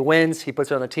 When he wins, he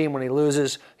puts it on the team. When he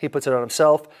loses, he puts it on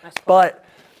himself. But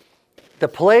the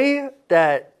play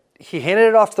that he handed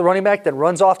it off to the running back, then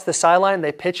runs off to the sideline,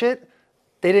 they pitch it,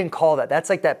 they didn't call that. That's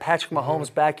like that Patrick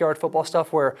Mahomes backyard football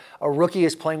stuff where a rookie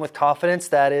is playing with confidence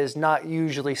that is not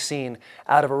usually seen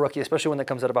out of a rookie, especially when it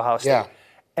comes out of Ohio State. Yeah.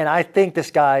 And I think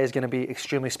this guy is going to be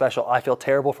extremely special. I feel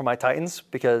terrible for my Titans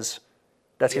because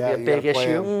that's going to be a big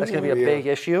issue. That's going to be a big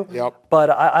issue. Yep. But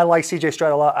I like C.J.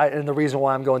 Stroud a lot, and the reason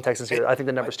why I'm going Texans here, I think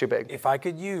the number's too big. If I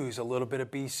could use a little bit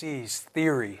of BC's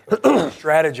theory,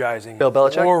 strategizing, Bill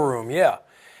Belichick? war room, yeah.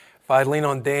 If I lean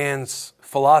on Dan's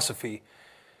philosophy,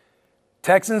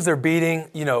 Texans, they're beating,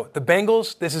 the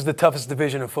Bengals, this is the toughest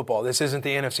division in football. This isn't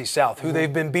the NFC South, who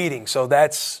they've been beating. So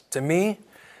that's, to me,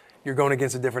 you're going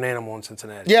against a different animal in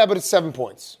Cincinnati. Yeah, but it's 7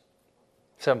 points.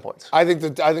 7 points. I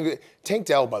think Tank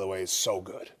Dell, by the way, is so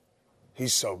good.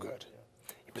 He's so good.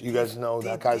 You guys know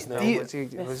that guy's name?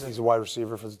 He's a wide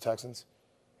receiver for the Texans.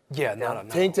 Yeah, no.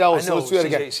 Tank Dell is let's do that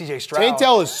again. CJ Stroud. Tank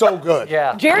Dell is so good.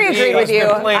 Yeah. Jerry agreed with you.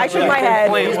 I shook my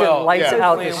head. He's been lights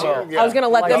out this year. I was going to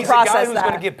let them He's the process guy who's that.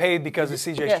 going to get paid because of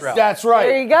CJ Stroud. That's right.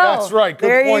 There you go. That's right. Good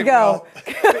there point, you go.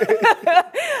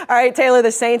 All right, Taylor,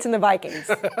 the Saints and the Vikings.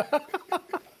 Taylor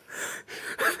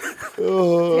has to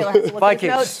look at his Vikings.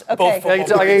 notes. Both Okay.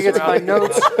 football I gotta get to my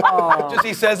notes. Just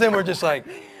he says them, we're just like,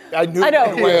 I knew. I know.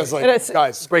 I was like, It's-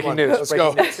 guys, Breaking come on, news, Let's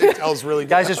breaking go. Tank Dell's really good.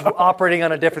 Guys just operating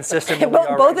on a different system than we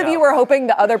are Both right of you now. were hoping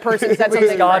the other person said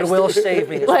something. God first. will save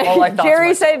me. That's Like, all I thought. to Jerry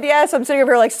myself. said yes. I'm sitting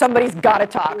over here like somebody's got to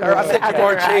talk. Or I'm gonna have to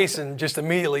Jamar interact. Chase, and just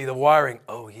immediately the wiring.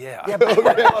 Oh, yeah.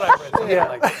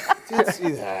 Didn't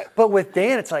see that. But with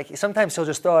Dan, it's like sometimes he'll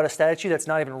just throw out a stat at you that's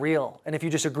not even real. And if you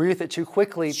just agree with it too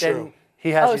quickly, then true. he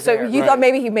has Oh, you so there. you thought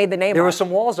maybe he made the name There up. were some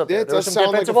walls up there. Yeah, it There were does some sound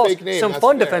like defensive a walls. fake name. Some That's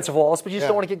fun fair. defensive walls, but you just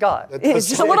don't want to get got. It's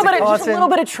just a little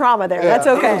bit of trauma there. That's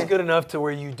It's okay. good enough to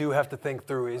where you do have to think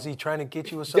through. Is he trying to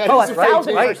get you with Yeah, something? Oh, it's a fake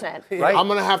 1,000%. Right. I'm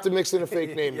gonna have to mix in a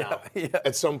fake name now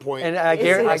at some point. And I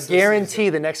guarantee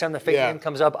the next time the fake name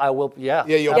comes up, I will. Yeah.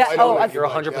 Yeah, you'll. Yeah, I know oh, what you're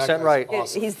like. 100% That guy's right.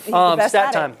 awesome. He's the best Stat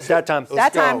at time. it. Stat time.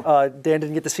 Stat time. Dan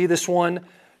didn't get to see this one.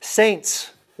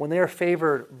 Saints, when they are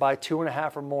favored by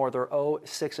 2.5 or more, they're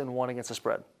 0-6-1 against the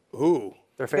spread. Ooh.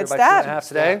 They're favored Good by stat. 2.5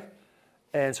 today.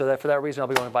 And so for that reason, I'll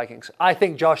be going Vikings. I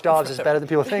think Josh Dobbs is better than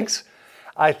people think.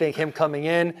 I think him coming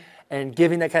in and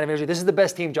giving that kind of energy. This is the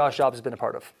best team Josh Dobbs has been a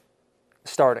part of.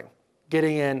 Starting,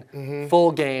 getting in,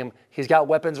 full game. He's got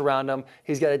weapons around him.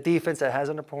 He's got a defense that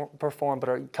hasn't performed, but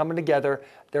are coming together.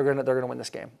 They're gonna win this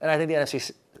game. And I think the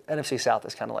NFC South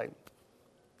is kind of like,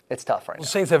 it's tough right now. The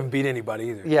Saints haven't beat anybody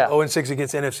either. Yeah. 0-6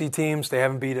 against NFC teams. They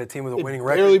haven't beat a team with a winning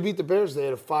record. Barely beat the Bears. They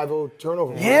had a 5-0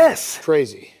 turnover. Yes.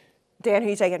 Crazy. Dan, who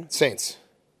you taking? Saints.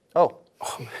 Oh,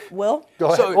 Will? go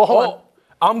ahead. So, Well, hold on.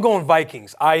 I'm going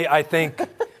Vikings. I think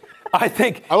I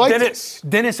like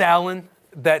Dennis Allen,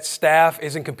 that staff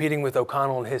isn't competing with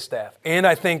O'Connell and his staff. And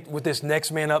I think with this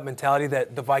next man up mentality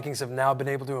that the Vikings have now been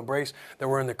able to embrace, they're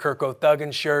wearing the Kirk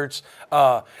O'Thuggin shirts.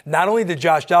 Not only did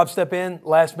Josh Dobbs step in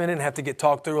last minute and have to get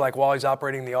talked through like while he's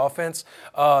operating the offense,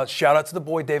 shout out to the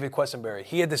boy David Questenberry.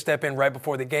 He had to step in right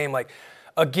before the game, like,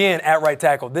 again, at right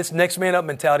tackle. This next man up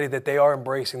mentality that they are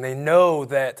embracing. They know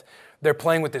that they're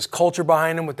playing with this culture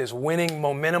behind them, with this winning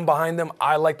momentum behind them.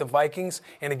 I like the Vikings.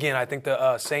 And again, I think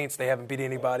the Saints, they haven't beat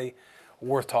anybody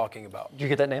worth talking about. Did you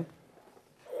get that name?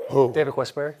 Who? David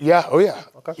Questenberry? Yeah. Oh yeah.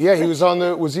 Okay. Yeah, he was on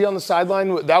the. Was he on the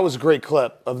sideline? That was a great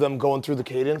clip of them going through the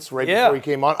cadence right before he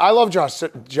came on. I love Josh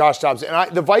Dobbs,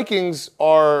 and the Vikings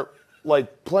are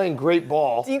like playing great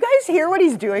ball. Do you guys hear what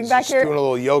he's doing back Just here? doing a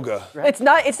little yoga. It's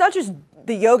not just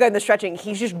the yoga and the stretching.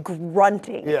 He's just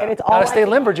grunting. Yeah. And it's all Gotta stay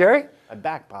limber, Jerry. My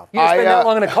back popped. You spend that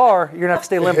long in a car, you're gonna have to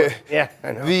stay limber. Yeah,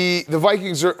 I know. The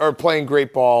Vikings are playing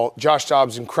great ball. Josh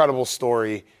Dobbs, incredible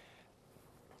story.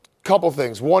 Couple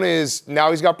things. One is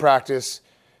now he's got practice.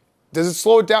 Does it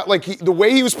slow it down? Like the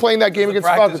way he was playing that game against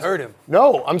the practice Falcons. hurt him.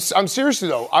 No, I'm seriously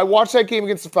though. I watched that game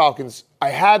against the Falcons. I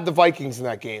had the Vikings in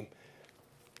that game.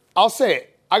 I'll say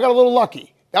it. I got a little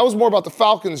lucky. That was more about the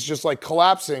Falcons just like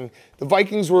collapsing. The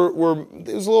Vikings were it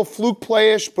was a little fluke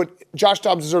playish, but Josh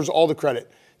Dobbs deserves all the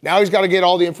credit. Now he's got to get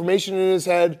all the information in his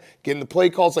head, getting the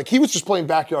play calls. Like he was just playing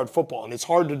backyard football, and it's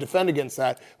hard to defend against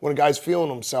that when a guy's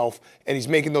feeling himself and he's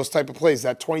making those type of plays.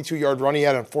 That 22-yard run he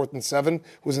had on 4th and 7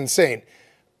 was insane.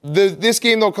 This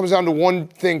game, though, comes down to one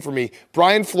thing for me.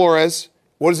 Brian Flores,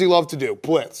 what does he love to do?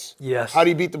 Blitz. Yes. How do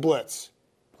you beat the blitz?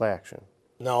 Play action.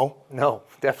 No. No,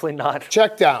 definitely not.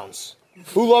 Check downs.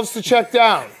 Who loves to check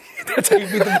down? That's how you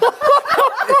beat the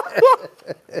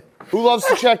Who loves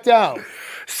to check down?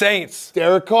 Saints.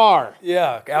 Derek Carr.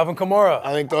 Yeah, Alvin Kamara.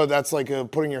 I think that's like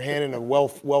putting your hand in a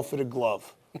well-fitted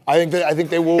glove. I think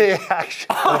they will.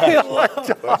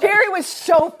 Jerry was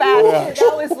so fast.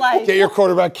 That was like. Get your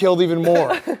quarterback killed even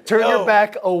more. Turn your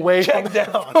back away from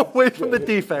the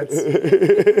defense.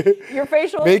 Your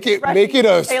facial Make it expression,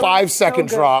 a Taylor, 5-second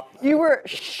so good. drop. You were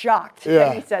shocked Yeah.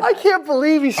 when he said I that. can't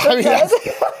believe he said mean, that.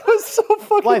 That was so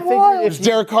fucking Well, I think wild. It's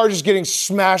Derek Carr just getting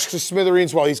smashed to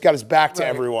smithereens while he's got his back to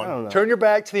everyone. Turn your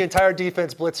back to the entire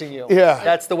defense blitzing you. Yeah.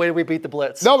 That's the way we beat the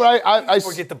blitz. No, but I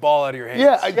Or get the ball out of your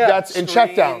hands. that's in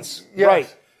checkdowns. Yes.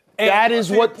 Right. And That is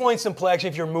to your what. point, some play action,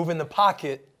 if you're moving the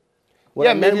pocket. What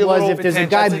I meant maybe a was little if there's a bit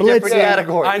guy tension. That's a different blitzing.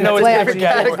 category. I know it's play a different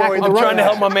action, category. exactly I'm the trying to right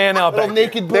help my man out back Little there.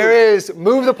 naked There is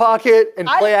move the pocket and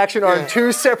play action are in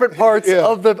two separate parts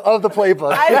of the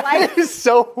playbook. I like- That is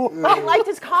so. I liked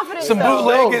his confidence. Some though.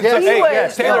 bootleg and some, He hey,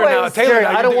 was- Taylor he now. was- Taylor, Jerry,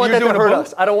 now, I don't want that you're to doing hurt a boot.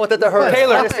 us. I don't want that to hurt us.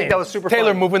 Taylor, I just think that was super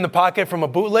Taylor funny. moving the pocket from a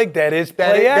bootleg. That is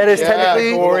That play is action.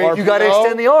 technically, Corey. you got to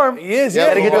extend the arm. He is, You yeah.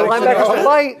 got to get the Corey. linebackers to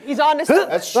fight. He's on to something.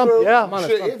 That's true. Yeah.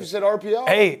 If you said RPO.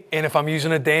 Hey, and if I'm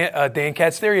using a Dan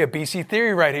Katz theory, a BC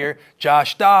theory right here,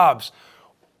 Josh Dobbs,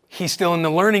 he's still in the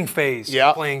learning phase Yeah.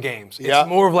 of playing games. It's Yeah.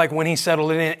 more of like when he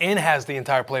settled in and has the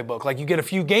entire playbook. Like you get a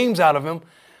few games out of him,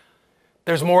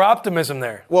 there's more optimism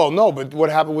there. Well, no, but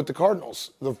what happened with the Cardinals?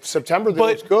 The September they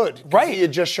was good. 'Cause Right. He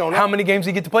had just shown up. How many games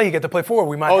did he get to play? He got to play 4.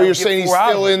 We might Oh, have you're to get saying he's 4 out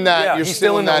of still him. in that. Yeah, You're he's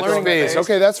still in the that learning phase. phase.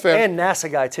 Okay, that's fair. And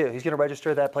NASA guy, too. He's going to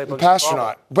register that playbook.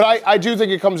 Pastronaut. But I do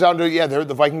think it comes down to,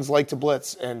 the Vikings like to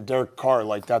blitz, and Derek Carr,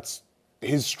 that's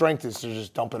his strength is to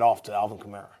just dump it off to Alvin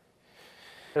Kamara.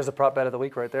 There's the prop bet of the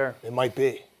week right there. It might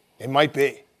be. It might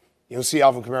be. You'll see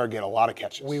Alvin Kamara get a lot of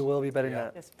catches. We will be betting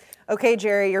that. Okay,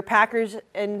 Jerry, your Packers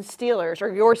and Steelers, or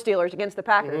your Steelers against the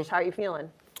Packers. How are you feeling?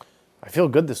 I feel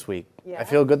good this week. Yeah. I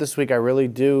feel good this week. I really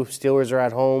do. Steelers are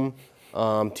at home.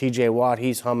 TJ Watt,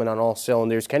 he's humming on all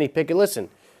cylinders. Kenny Pickett, listen,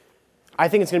 I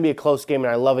think it's going to be a close game,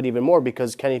 and I love it even more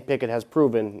because Kenny Pickett has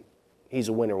proven he's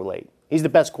a winner late. He's the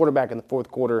best quarterback in the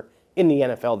fourth quarter in the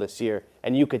NFL this year,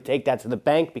 and you could take that to the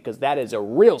bank because that is a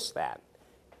real stat.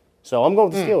 So I'm going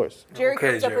with the Steelers. Jerry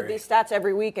Okay, comes up with Jerry. these stats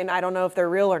every week, and I don't know if they're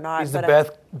real or not. He's the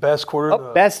but, best quarter.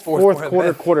 Best fourth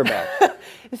quarter quarterback.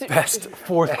 Best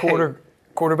fourth quarter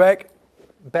quarterback.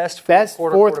 Best Best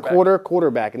fourth quarterback. quarter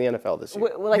quarterback in the NFL this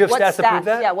year. Like, You have what stats to prove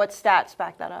that? Yeah, what stats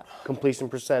back that up? Completion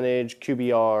percentage,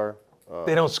 QBR.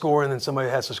 They don't score, and then somebody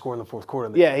has to score in the fourth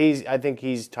quarter. Yeah, I think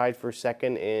he's tied for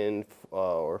second in,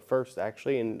 or first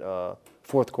actually, in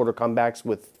fourth quarter comebacks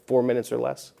with 4 minutes or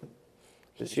less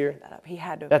this year. That up. He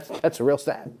had to. That's a real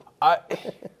stat.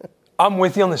 I'm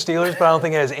with you on the Steelers, but I don't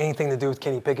think it has anything to do with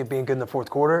Kenny Pickett being good in the fourth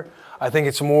quarter. I think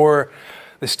it's more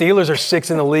the Steelers are 6th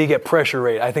in the league at pressure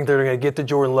rate. I think they're going to get to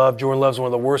Jordan Love. Jordan Love's one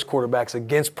of the worst quarterbacks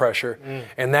against pressure,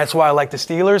 and that's why I like the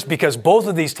Steelers because both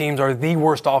of these teams are the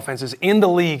worst offenses in the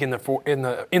league in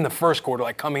the first quarter,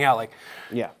 like coming out. Like,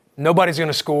 Yeah. nobody's going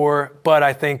to score, but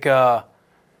I think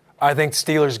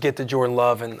Steelers get to Jordan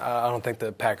Love, and I don't think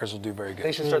the Packers will do very good.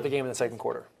 They should start the game in the second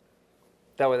quarter.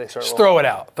 That way they start Just rolling. throw it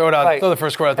out. Throw it out. Right. Throw the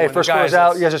first quarter out the Hey, window. first quarter's Guys,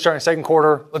 out. You guys are starting second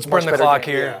quarter. let's burn Much the better clock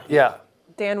game. here. Yeah.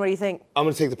 Dan, what do you think? I'm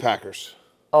going to take the Packers.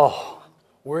 Oh,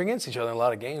 We're against each other in a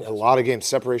lot of games. A lot of games.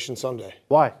 Separation Sunday.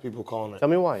 Why? People calling it. Tell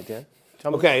me why, Dan.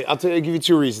 Tell me. Okay, I'll give you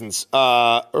 2 reasons,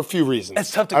 or a few reasons.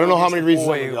 It's tough to I don't go know how against many the reasons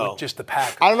I'm boy going to go. with just the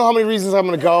Packers. I don't know how many reasons I'm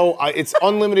going to go. It's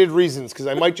unlimited reasons because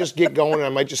I might just get going and I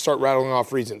might just start rattling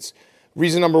off reasons.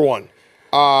 Reason number 1,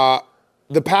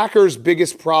 the Packers'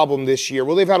 biggest problem this year,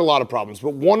 well, they've had a lot of problems,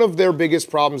 but one of their biggest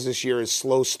problems this year is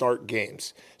slow start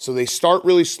games. So they start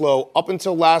really slow. Up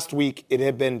until last week, it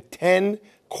had been 10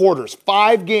 quarters,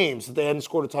 5 games that they hadn't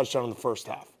scored a touchdown in the first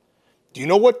half. Do you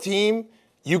know what team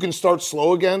you can start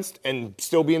slow against and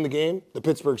still be in the game? The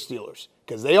Pittsburgh Steelers,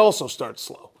 because they also start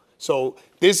slow. So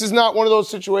this is not one of those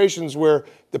situations where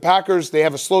the Packers, they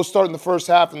have a slow start in the first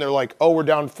half and they're like, oh, we're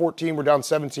down 14, we're down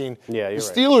 17. Yeah, you're the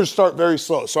right. Steelers start very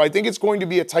slow. So I think it's going to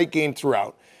be a tight game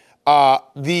throughout.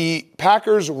 The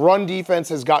Packers' run defense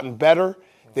has gotten better.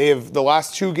 They have, the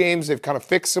last 2 games, they've kind of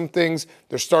fixed some things.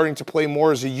 They're starting to play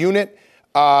more as a unit.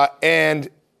 And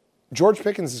George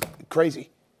Pickens is crazy.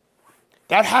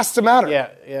 That has to matter.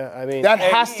 Yeah. I mean, That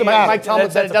has to matter. Mike Tomlin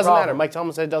said it that's a doesn't problem. matter. Mike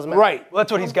Tomlin said it doesn't matter. Right. Well,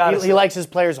 that's what he's got. He likes his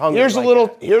players hungry. Here's like a little.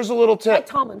 that. Here's a little tip. Mike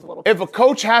Tomlin's a little. If a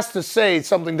coach has to say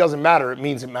something doesn't matter, it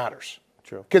means it matters.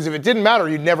 True. Because if it didn't matter,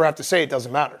 you'd never have to say it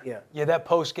doesn't matter. Yeah, that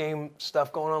post-game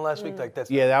stuff going on last week, like that's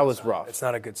Yeah, that was rough. it's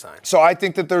not a good sign. So I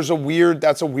think that that's a weird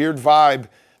vibe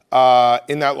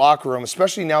in that locker room,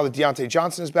 especially now that Deontay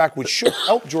Johnson is back, which should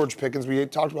help George Pickens. We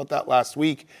talked about that last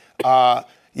week. I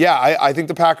think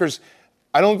the Packers.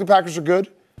 I don't think the Packers are good.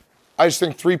 I just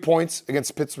think 3 points against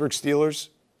the Pittsburgh Steelers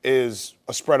is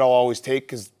a spread I'll always take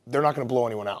because they're not going to blow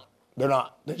anyone out. They're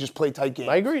not. They just play tight games.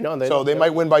 I agree. No, so they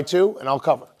might win by 2, and I'll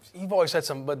cover. You've always had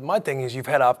some, but my thing is you've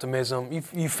had optimism.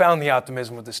 You've found the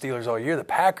optimism with the Steelers all year. The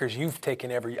Packers, you've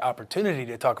taken every opportunity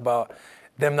to talk about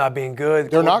them not being good.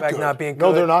 They're not quarterback good. Not being good.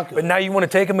 No, they're not good. But now you want to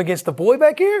take them against the boy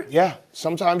back here? Yeah.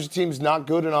 Sometimes the team's not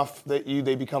good enough that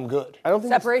they become good. I don't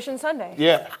think Separation Sunday.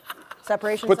 Yeah.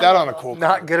 Separation Put Sunday. that on a cool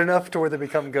Not card. good enough to where they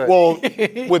become good. Well,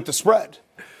 with the spread.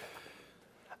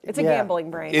 It's a Yeah.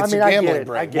 gambling brain. It's I mean, a I get gambling it. I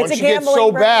brain. get Once it. you get It's a so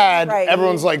gambling brain, bad, right.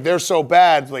 everyone's like, they're so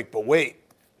bad. Like, but wait.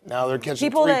 Now they're catching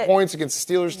People 3 that- points against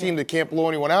the Steelers team that can't blow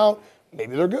anyone out.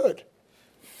 Maybe they're good.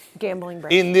 Gambling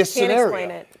brain. In this Can't scenario.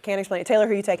 explain it. Can't explain it. Taylor,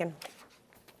 who are you taking?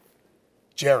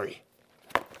 Jerry.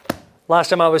 Last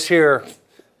time I was here,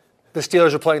 the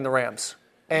Steelers were playing the Rams.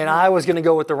 And I was going to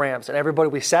go with the Rams. And everybody,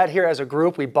 we sat here as a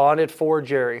group, we bonded for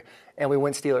Jerry, and we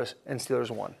went Steelers, and Steelers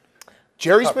won.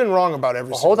 Jerry's been wrong about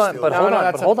every hold single on, Steeler. but hold on,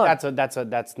 that's hold on.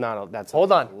 That's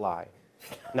Hold a on. lie.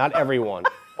 Not everyone.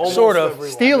 Sort of.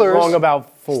 Steelers Wrong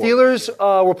about 4.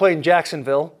 Steelers were playing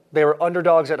Jacksonville. They were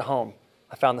underdogs at home.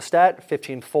 I found the stat,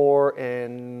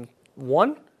 15-4-1.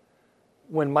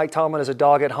 When Mike Tomlin is a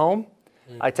dog at home,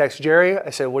 I text Jerry.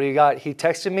 I said, what do you got? He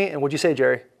texted me, and what'd you say,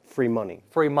 Jerry? Free money.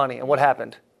 Free money. And what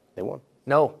happened? They won.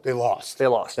 No. They lost. They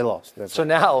lost. They lost. That's So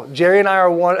now, Jerry and I are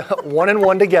one and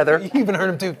one together. You even heard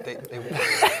him too.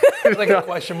 There's like a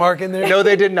question mark in there. No,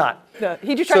 they did not. No,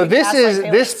 he just tried So to this gaslight is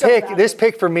Taylor this so pick. bad. This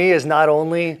pick for me is not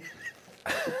only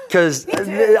because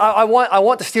I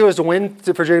want the Steelers to win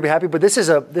for Jerry to be happy, but this is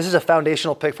a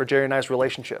foundational pick for Jerry and I's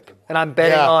relationship, and I'm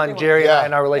betting Yeah. on Jerry Yeah.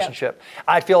 and our relationship.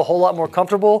 I'd feel a whole lot more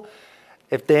comfortable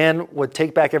if Dan would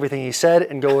take back everything he said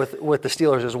and go with the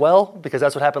Steelers as well, because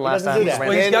that's what happened last doesn't time. do that.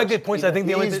 Well, he's got good points. I think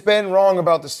the only He's thing, been wrong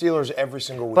about the Steelers every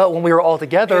single week. But when we were all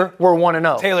together, we're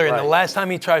 1-0. Taylor, and Right. the last time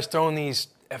he tries throwing these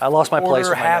I lost my place quarter,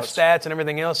 with my half notes. stats and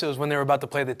everything else, it was when they were about to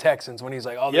play the Texans, when he's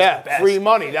like, oh, this Yeah, is the best. free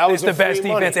money. That was It's the a best free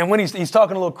defense. money. And when he's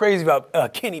talking a little crazy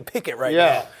about Kenny Pickett right Yeah.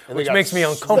 now, And they which got makes me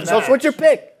uncomfortable. So switch your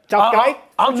pick, tough guy.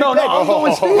 I'm Switch your no, pick. I'm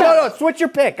going Steelers. No, switch your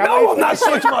pick. No, I'm not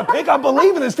switching my pick. I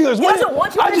believe in the Steelers winning. doesn't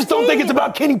want you I to just don't think team. it's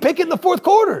about Kenny Pickett in the fourth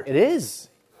quarter. It is.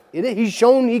 It is. He's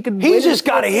shown he could. He's win just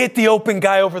got to hit the open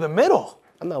guy over the middle.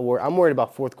 I'm not worried. I'm worried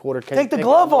about fourth quarter. Take the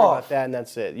glove I'm worried off. About that, and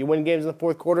that's it. You win games in the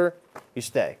fourth quarter, you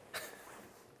stay.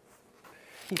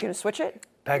 You gonna switch it?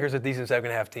 Packers a decent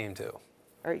second-half team, too.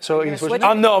 So Are you gonna switch switch it?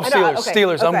 it? No, I'm I know, Steelers. okay,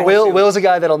 Steelers. I'm okay. going Will's a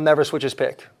guy that'll never switch his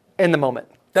pick in the moment.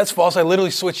 That's false. I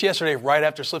literally switched yesterday right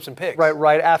after slips and picks.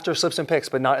 Right after slips and picks,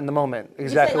 but not in the moment. You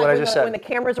Exactly say, what like, I just When the said.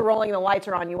 cameras are rolling and the lights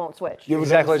are on, you won't switch. You ever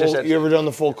Exactly done what I just said. You ever done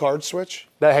the full card switch?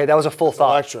 That was a full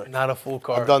thought. Electric. Not a full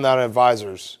card. I've done that at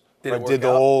Advisors. Did it I work did the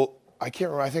out? whole. I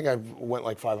can't remember. I think I went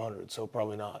like 500, so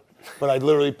probably not. But I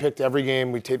literally picked every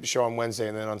game. We taped the show on Wednesday,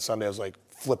 and then on Sunday I was like,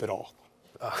 flip it all.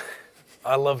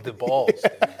 I love the balls.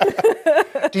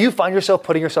 Do you find yourself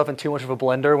putting yourself in too much of a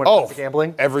blender when it Oh, comes to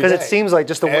gambling? every day. Because it seems like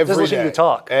just listening to you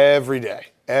talk, Every day.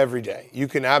 Every day. You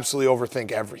can absolutely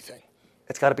overthink everything.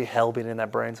 it's got to be hell being in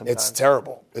that brain sometimes. It's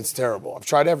terrible. It's terrible. I've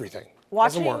tried everything.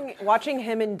 Doesn't work. Watching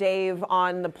him and Dave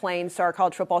on the plane star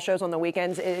college football shows on the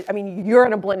weekends. I mean, you're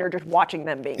in a blender just watching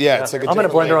them being. Yeah, it's like I'm in a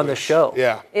different blender on this language. show.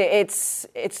 Yeah.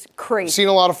 It's crazy. Seen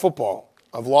a lot of football.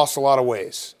 I've lost a lot of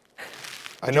ways.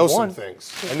 I know some won.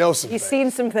 things. I know some He's things.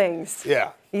 seen some things.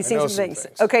 Yeah. He's I seen know some things.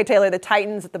 Okay, Taylor, the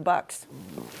Titans at the Bucks.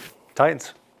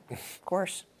 Titans. Of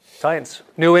course. Titans.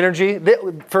 New energy.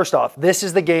 First off, this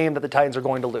is the game that the Titans are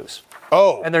going to lose.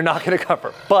 Oh. And they're not going to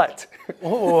cover. But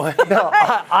I'm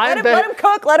Let him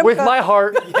cook. Let him with cook. my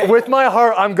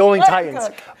heart, I'm going Let him Titans.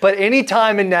 cook. But any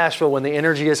time in Nashville when the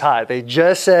energy is high, they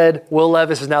just said Will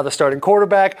Levis is now the starting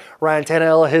quarterback. Ryan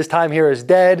Tannehill, his time here is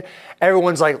dead.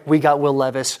 Everyone's like, we got Will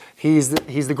Levis. He's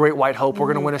the great white hope. We're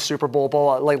going to win a Super Bowl.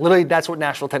 Like literally, that's what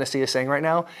Nashville, Tennessee is saying right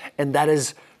now, and that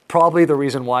is probably the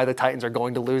reason why the Titans are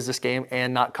going to lose this game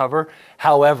and not cover.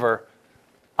 However,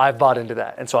 I've bought into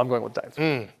that, and so I'm going with the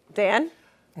Titans. Dan?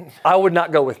 I would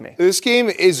not go with me. This game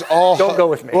is all. Don't go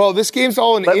with me. Well, this game's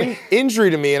all an Let me- injury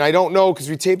to me, and I don't know because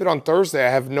we tape it on Thursday. I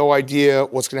have no idea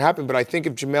what's going to happen, but I think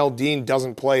if Jamel Dean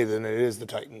doesn't play, then it is the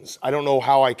Titans. I don't know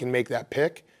how I can make that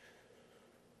pick.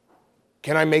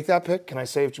 Can I make that pick? Can I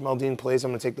say if Jamel Dean plays, I'm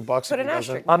going to take the Bucks? Put if he an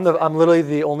doesn't? asterisk. I'm literally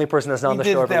the only person that's not on He the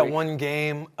show did every that week. one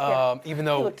game, even He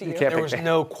though looked at you. can't there pick was me.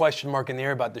 no question mark in the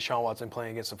air about Deshaun Watson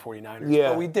playing against the 49ers. Yeah.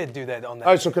 But we did do that on that.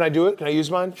 All right, so can I do it? Can I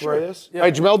use mine for this? Yeah. All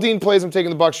right, Jamel Dean plays, I'm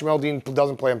taking the Bucks. Jamel Dean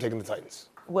doesn't play, I'm taking the Titans.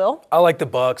 Will? I like the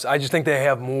Bucks. I just think they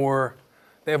have more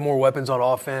weapons on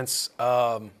offense.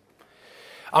 I'm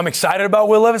excited about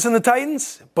Will Levis and the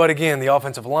Titans, but again, the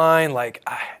offensive line,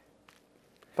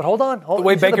 But hold on. The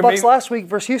way You said Baker the Bucks May- last week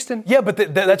versus Houston. yeah, but that's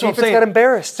what I'm defense saying. got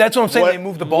embarrassed. That's what I'm saying. They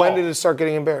moved the ball. When did it start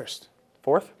getting embarrassed?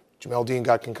 Fourth? Jamel Dean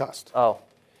got concussed. Oh.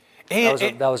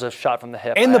 And, That was a shot from the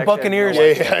hip. and I the actually had Buccaneers. no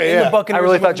idea. And the Buccaneers. I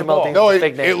really winning thought the Jamal ball. Dean No, was a it,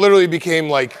 fake name. it literally became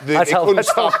like they couldn't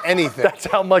that's how- stop anything. That's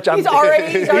how much I'm. He's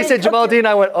already He said Jamal Dean.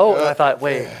 I went, oh, and I thought,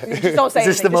 wait, Just don't say is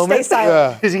this anything. the Just moment? stay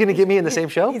silent. Is he going to get me in the same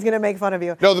show? He's going to make fun of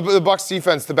you. No, the Bucs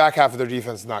defense, the back half of their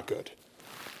defense is not good.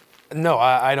 No,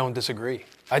 I don't disagree.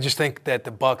 I just think that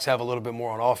the Bucs have a little bit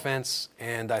more on offense,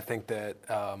 and I think that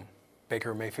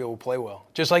Baker Mayfield will play well,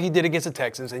 just like he did against the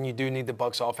Texans. And you do need the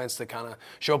Bucs offense to kind of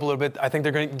show up a little bit. I think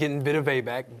they're going to get Vita Vea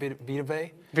back. Vita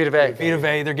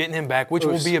Vea. They're getting him back, which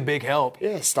will be a big help.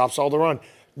 Yeah, stops all the run.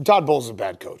 Todd Bowles is a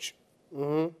bad coach.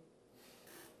 You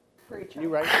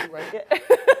right?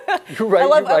 You're right. I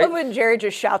love you're right. when Jerry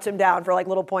just shouts him down for like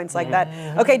little points like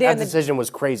that. Okay, Dan, That decision was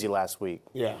crazy last week.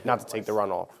 Yeah. Not to take the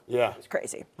run off. Yeah, it's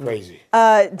crazy. crazy.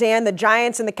 Dan, the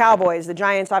Giants and the Cowboys. The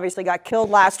Giants obviously got killed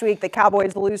last week. The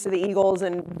Cowboys lose to the Eagles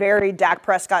in very Dak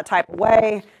Prescott type of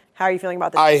way. How are you feeling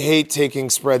about this? I hate taking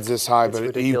spreads this high, but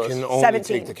ridiculous. you can only 17.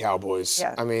 take the Cowboys.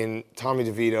 Yeah. I mean, Tommy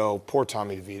DeVito, poor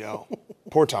Tommy DeVito.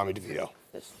 Poor Tommy DeVito.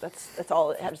 That's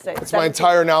all I have to say. That's my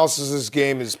entire analysis of this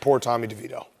game is poor Tommy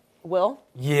DeVito. Will?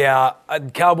 Yeah,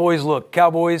 Cowboys,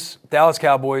 Dallas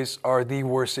Cowboys are the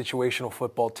worst situational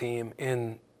football team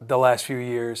in the last few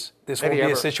years. This won't be a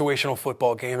situational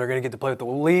football game. They're going to get to play with the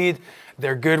lead.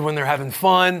 They're good when they're having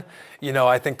fun.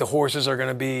 I think the horses are going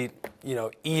to be,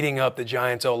 eating up the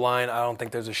Giants' O-line. I don't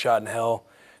think there's a shot in hell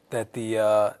that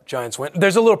the Giants win.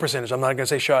 There's a little percentage. I'm not going to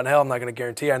say shot in hell. I'm not going to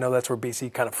guarantee. I know that's where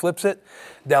BC kind of flips it.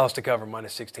 Dallas to cover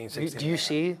minus 16, 16. Do you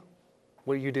see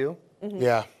what you do? Mm-hmm.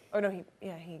 Yeah. Oh no,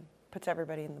 he puts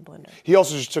everybody in the blender. He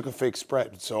also just took a fake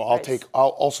spread, so I'll Nice.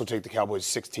 also take the Cowboys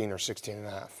 16 or 16 and a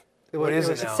half. What is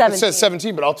it now? 17. It says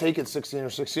 17, but I'll take it 16 or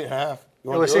 16 and a half.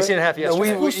 You It was 16 and a half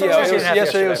yesterday.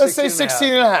 Yesterday was Let's say 16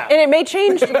 and a half. And it may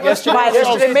change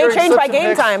by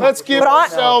game time. Let's give But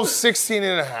ourselves 16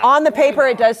 and a half. on the paper,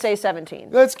 it does say 17.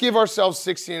 Let's give ourselves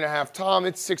 16 and a half. Tom,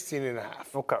 it's 16 and a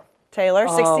half. Okay. Taylor,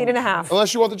 16 and a half.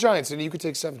 Unless you want the Giants, and you could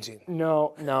take 17.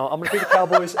 No. I'm going to take the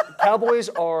Cowboys. Cowboys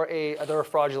they're a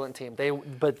fraudulent team.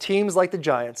 But teams like the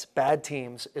Giants, bad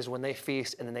teams, is when they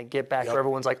feast and then they get back. Yep. Where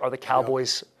everyone's like, are the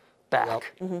Cowboys back?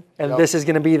 Yep. Mm-hmm. And this is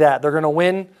going to be that. They're going to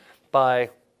win by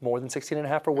more than 16 and a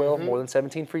half for Will, more than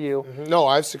 17 for you. No,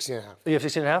 I have 16 and a half. You have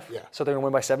 16 and a half? Yeah. So they're going to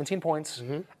win by 17 points.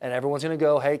 And everyone's going to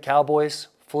go, hey, Cowboys,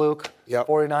 fluke. Yep.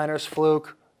 49ers,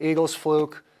 fluke. Eagles,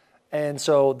 fluke. And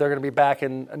so they're going to be back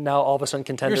and now all of a sudden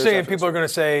contenders. You're saying after people are going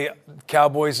to say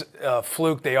Cowboys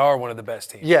fluke. They are one of the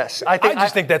best teams. Yes, I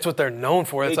just think that's what they're known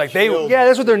for. It's like Yeah,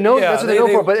 that's what they're known. Yeah, that's what they're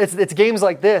known for. But it's games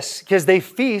like this because they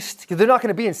feast. Because they're not going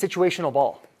to be in situational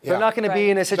ball. They're Yeah. not going to be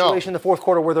in a situation in the fourth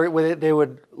quarter where they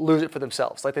would lose it for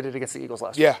themselves, like they did against the Eagles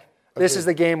last week. Yeah. This is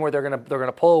the game where they're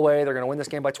gonna pull away. They're gonna win this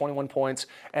game by 21 points,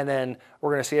 and then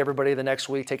we're gonna see everybody the next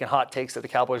week taking hot takes that the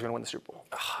Cowboys are gonna win the Super Bowl.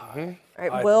 All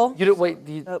right, Will? You don't wait.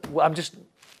 I'm just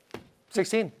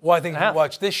 16. Well, I think and a if half. you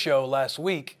watched this show last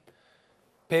week,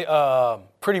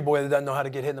 Pretty Boy that doesn't know how to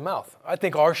get hit in the mouth. I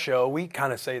think our show, we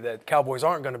kind of say that Cowboys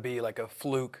aren't going to be like a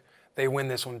fluke. They win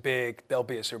this one big, they'll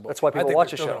be a Super Bowl. That's why I people think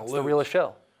watch they're the still show. gonna It's the lose. realest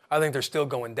show. I think they're still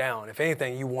going down. If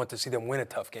anything, you want to see them win a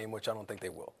tough game, which I don't think they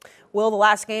will. Will, the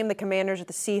last game, the Commanders at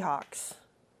the Seahawks.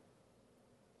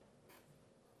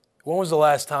 When was the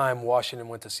last time Washington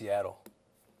went to Seattle?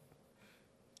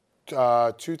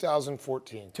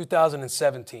 2014.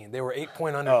 2017. They were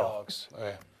 8-point underdogs. Oh,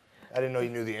 yeah. I didn't know you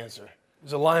knew the answer.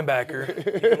 There's a linebacker. You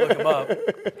can look him up.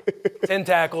 10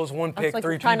 tackles, 1 pick,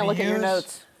 3 trying to look at your PBUs.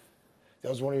 notes. That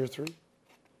was one of your three?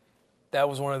 That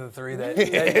was one of the three that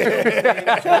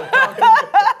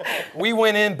we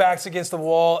went in backs against the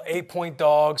wall, 8-point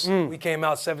dogs. We came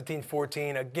out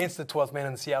 17-14 against the 12th man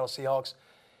in the Seattle Seahawks.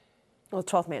 Well,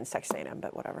 12th man's Texas A&M,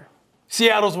 but whatever.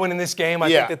 Seattle's winning this game. I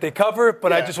Yeah. think that they cover,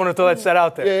 but I Yeah. just want to throw that set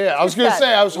out there. Yeah. I was going to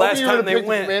say, I was Last hoping you were time going to they pick the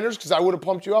went- Commanders because I would have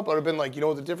pumped you up. I would have been like, you know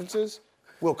what the difference is?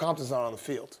 Will Compton's not on the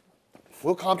field.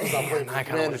 Will Compton's not playing for the I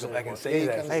kinda wanna Commanders go back and anymore. say you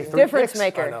that. kinda Hey, say- 3 Difference picks.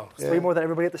 maker. I know. It's 3 more than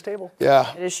everybody at this table.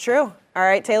 Yeah. It is true. All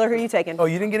right, Taylor, who are you taking? Oh,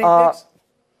 you didn't get any picks?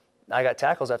 I got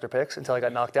tackles after picks until I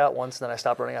got knocked out once, and then I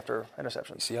stopped running after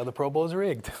interceptions. See how the Pro Bowl is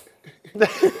rigged.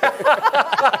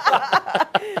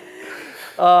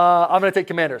 I'm going to take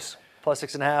Commanders, plus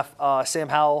 6.5. Sam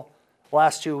Howell,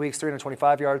 last 2 weeks,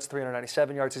 325 yards,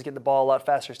 397 yards. He's getting the ball a lot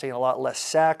faster. He's taking a lot less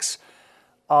sacks.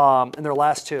 In their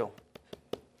last two,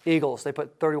 Eagles, they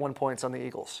put 31 points on the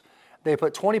Eagles. They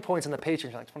put 20 points on the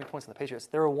Patriots. Like 20 points on the Patriots.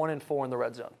 They were 1-4 in the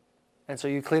red zone. And so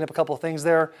you clean up a couple of things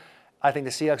there. I think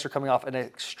the Seahawks are coming off an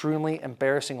extremely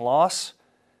embarrassing loss.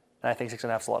 And I think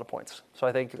 6.5 is a lot of points. So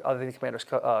I think the Commanders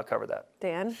cover that.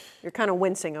 Dan, you're kind of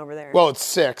wincing over there. Well, it's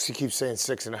 6. He keeps saying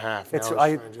 6.5. Now It's- he's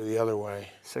I- trying to do the other way.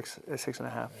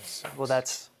 6.5. Well,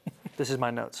 this is my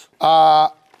notes.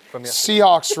 from yesterday.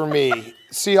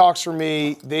 Seahawks for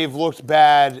me, they've looked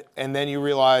bad, and then you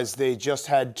realize they just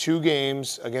had 2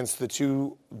 games against the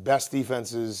 2 best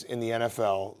defenses in the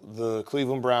NFL, the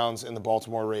Cleveland Browns and the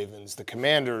Baltimore Ravens. The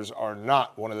Commanders are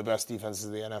not one of the best defenses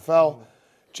in the NFL.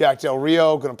 Jack Del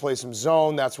Rio going to play some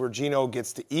zone. That's where Geno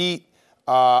gets to eat.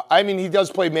 I mean, he does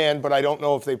play man, but I don't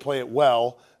know if they play it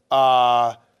well.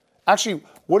 Actually,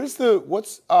 what's it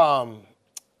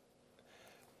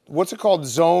called?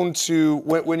 Zone to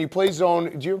when you play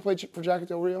zone. Do you ever play for Jack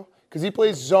Del Rio? Because he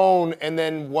plays zone, and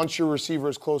then once your receiver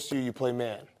is close to you, you play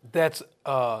man. That's,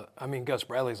 Gus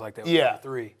Bradley's like that with Yeah. cover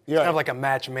 3. It's Yeah. kind of like a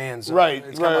match man zone. Right,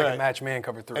 It's kind of like right. a match man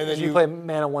cover 3. And then You play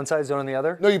man on one side, zone on the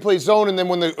other? No, you play zone, and then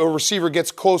when a receiver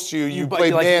gets close to you, you But play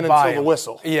you, like, man you buy until the him.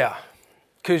 whistle. Yeah.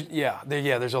 There's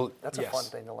a. That's a fun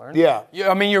thing to learn. Yeah. Yeah,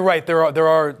 I mean, you're right.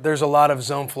 There's a lot of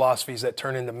zone philosophies that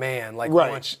turn into man. Like Right.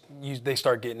 once they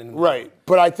start getting in. Right,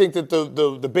 but I think that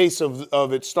the base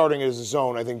of it starting as a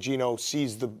zone, I think Geno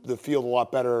sees the field a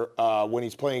lot better when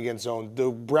he's playing against zone.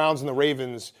 The Browns and the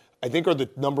Ravens, I think, are the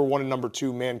number 1 and number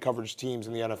 2 man coverage teams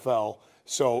in the NFL.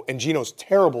 So, and Geno's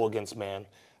terrible against man.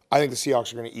 I think the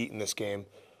Seahawks are going to eat in this game.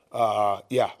 I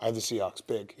have the Seahawks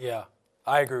big. Yeah,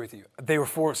 I agree with you.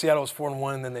 Seattle was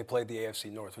 4-1, and then they played the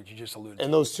AFC North, which you just alluded to.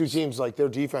 And those 2 teams, like their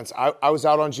defense, I was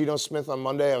out on Geno Smith on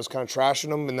Monday. I was kind of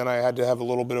trashing him, and then I had to have a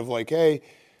little bit of like, hey,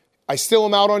 I still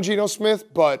am out on Geno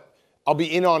Smith, but I'll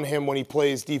be in on him when he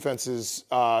plays defenses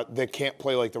that can't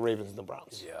play like the Ravens and the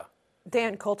Browns. Yeah.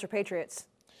 Dan, Colts or Patriots?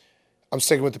 I'm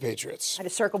sticking with the Patriots. Had to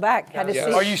circle back. Had to see.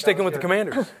 Are you sticking with the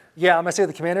Commanders? Yeah, I'm going to say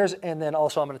the Commanders, and then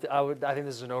also I think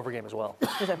this is an over game as well.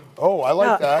 Oh, I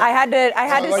like that. I had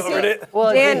to like see. it.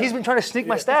 Well, Dan, he's been trying to sneak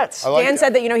my stats. I like Dan that.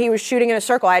 said that he was shooting in a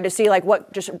circle. I had to see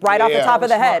what just right off the Yeah. top of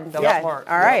the head. That was smart.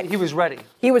 All right. He was ready.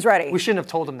 He was ready. We shouldn't have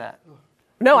told him that.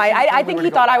 No, I told think him he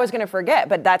to thought go I back. was going to forget,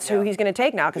 but that's who he's going to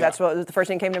take now because that's what the first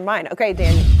thing that came to mind. Okay,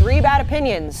 Dan, 3 bad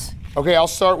opinions. Okay, I'll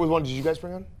start with one. Did you guys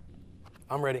bring on?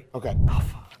 I'm ready. Okay.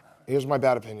 Here's my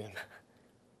bad opinion.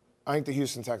 I think the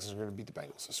Houston Texans are going to beat the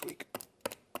Bengals this week.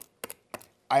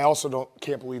 I also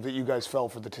can't believe that you guys fell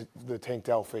for the Tank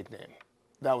Dell fake name.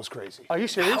 That was crazy. Are you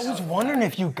serious? I was wondering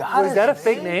if you got Was that a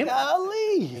fake name?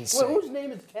 Golly. Whose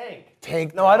name is Tank?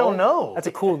 Tank. No, I don't know. That's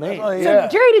a cool name. So,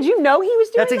 Jerry, did you know he was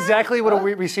doing That's that? exactly what a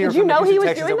receiver Did you from the know he Houston was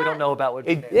Texans doing that we that? don't know about would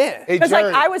be. Yeah. Hey, Because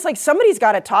Jerry. I was like, somebody's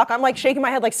got to talk. I'm like shaking my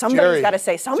head like somebody's Jerry. got to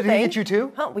say something. Did he get you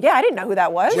too? Huh? Yeah, I didn't know who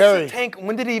that was. Jerry. Tank,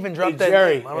 when did he even drop Hey, that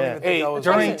Jerry. name? I don't even think Hey, that was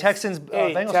During right. Texans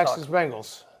Hey, Bengals Texans talk.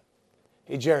 Bengals.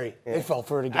 Hey, Jerry. They fell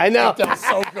for it again. I know. Tank Dell's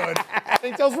so good.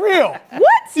 Tank Dell's real.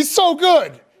 What? He's so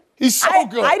good. He's so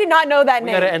good. I did not know that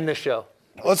We name. got to end this show.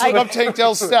 Let's look up Tank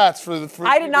Dell's stats for the.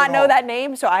 I did not know that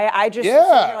name, so I just Yeah.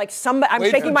 sitting there like somebody. I'm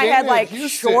Played shaking for my head Virginia, like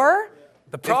Houston. sure.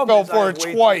 The They problem fell is for I it have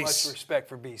way twice. Too much respect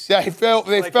for BC. Yeah,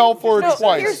 they Like, fell for it No,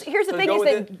 twice. here's the So thing go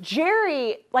is with that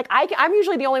Jerry, like I'm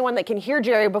usually the only one that can hear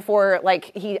Jerry before like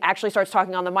he actually starts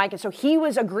talking on the mic, and so he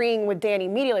was agreeing with Dan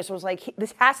immediately. So it was like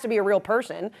this has to be a real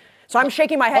person. So I'm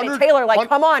shaking my head at 100 Taylor like,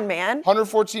 come on, man.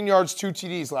 114 yards, 2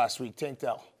 TDs last week. Tank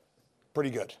Dell.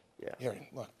 Pretty good. Yeah. Here,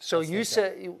 look. So you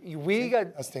said we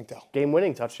got. That's Tank Dell.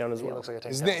 Game-winning touchdown as well. Looks like a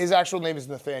Tank His, Dell. his actual name is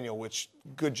Nathaniel, which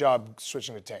good job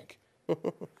switching to Tank.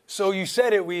 So you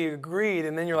said it, we agreed,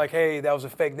 and then you're like, hey, that was a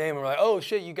fake name. And we're like, oh,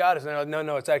 shit, you got us. And they're like,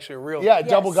 no, it's actually a real Yeah, I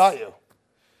double got you.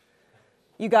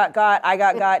 You got, I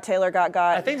got, Taylor got.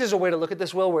 I think there's a way to look at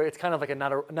this, Will, where it's kind of like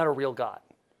not a real got.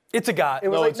 It's a got. It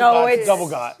No, like- it's, no, a got, it's- double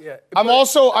got. Yeah. I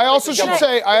also should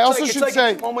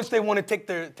say, It's moments they want to take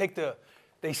the,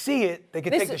 they see it, they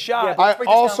can take the is- shot. I Let's break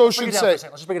this also down. Let's should break it down say- for a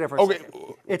second. Let's just break it down for a Okay.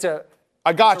 second. It's a.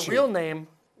 I got it's a you. real name.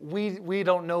 We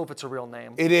don't know if it's a real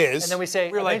name. It is. And then we say,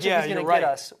 We're like, eventually yeah, he's going you're to right. get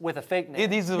us with a fake name.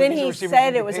 These are Then these are he receivers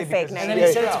said who it was get a paid fake because name. and then it's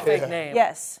he said it's a yeah. fake name.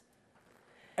 Yes,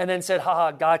 And then said,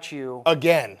 haha, got you.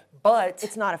 Again. But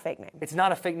it's not a fake name. it's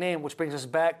not a fake name, which brings us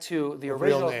back to the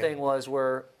original name. thing was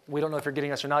where we don't know if you're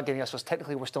getting us or not getting us, so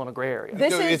technically we're still in a gray area.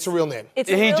 This No, is, it's a real name. It's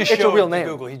a He real just name. It's a showed real it to name.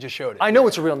 Google. He just showed it. I know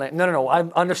it's a real name. No, I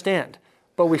understand.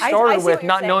 But we I started see with what you're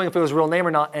not saying. knowing if it was a real name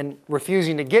or not and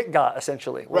refusing to get got,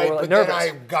 essentially. Right, We're but nervous.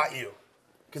 then I got you.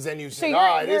 Because then you So said,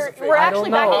 you're- it is a fake we're name. I actually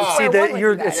don't know. back to See, square one with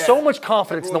you it's guys. so much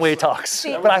confidence in the way he talks.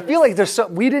 But I feel like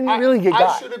we didn't really get I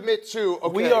got. should admit too.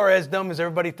 Okay. We are as dumb as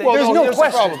everybody thinks. Well, There's no, no here's the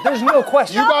question. problem. There's no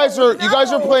question. You guys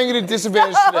are playing at a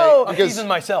disadvantage No. today I'm because teasing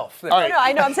myself. all right, No,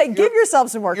 I know. I'm saying give yourself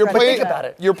some more you're credit. playing for that. about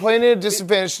it. You're playing at a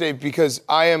disadvantage today because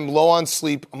I am low on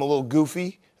sleep. I'm a little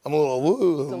goofy. I'm a little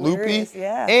loopy. Delirious,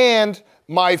 yeah. And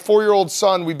my 4-year-old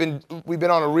son, we've been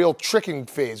on a real tricking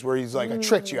phase where he's like, I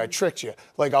tricked you.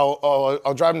 Like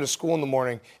I'll drive him to school in the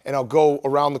morning and I'll go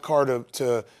around the car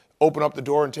to open up the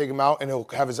door and take him out and he'll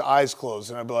have his eyes closed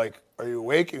and I'll be like, are you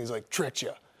awake? And he's like, tricked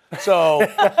you. So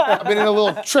I've been in a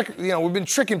little trick. We've been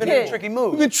tricking people. Tricky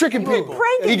move. We've been tricking people.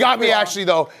 He got me actually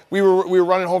though. We were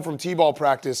running home from t-ball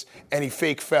practice, and he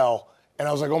fake fell. And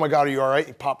I was like, oh my God, are you all right?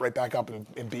 He popped right back up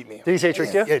and beat me. Did he say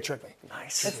tricked you? Yeah, he tricked me.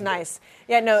 Nice. That's nice.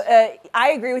 Yeah, no,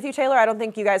 I agree with you, Taylor. I don't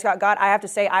think you guys got. I have to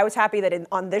say, I was happy that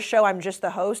on this show, I'm just the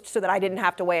host so that I didn't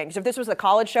have to weigh in. Because if this was the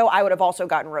college show, I would have also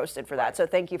gotten roasted for that. So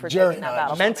thank you for Jerry taking that and I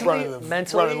battle.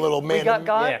 Mentally, running little we man.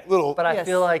 got, little. but I Yes.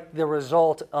 feel like the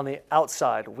result on the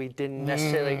outside, we didn't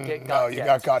necessarily get got. No, you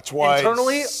yet. got twice.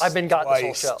 Internally, I've been got this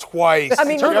whole show. Twice. I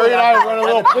mean, Jerry and I were running a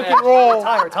little pick and roll.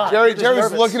 Jerry's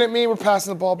nervous. looking at me. We're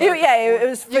passing the ball back. Dude, yeah, it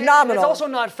was phenomenal. It's also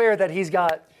not fair that he's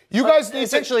got. You guys need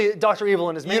essentially Dr. Evil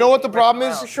in his. You know what the problem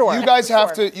is? Sure. You guys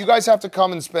have to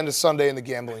come and spend a Sunday in the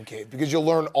gambling cave because you'll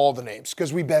learn all the names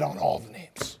because we bet on all the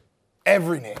names,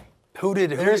 every name.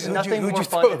 There's nothing more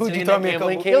fun than sitting in that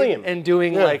gambling cave and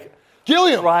doing like.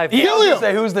 Gilliam. Drive. Gilliam.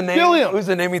 Say who's the name? Gilliam. Who's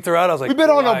the name he threw out? I was like, We bet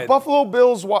on a Buffalo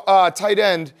Bills tight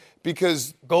end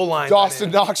because Goal line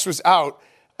Dawson tight end. Knox was out.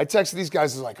 I texted these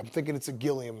guys. I was like, I'm thinking it's a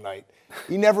Gilliam night.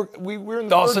 He never. We were in the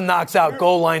Dawson third, knocks out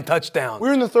goal line touchdown. We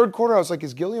were in the third quarter. I was like,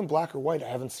 is Gilliam black or white? I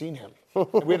haven't seen him.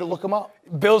 We had to look him up.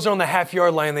 Bills are on the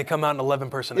half-yard line. They come out in 11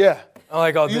 personnel. Yeah. I'm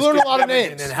like, oh, You this learn a kid lot of never did.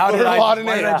 names. And how You did learn I? a lot of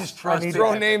Why did I names. just trust him?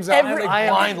 Throwing names out. I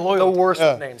blind am loyalty. the worst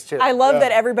of names too. I love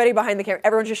that everybody behind the camera,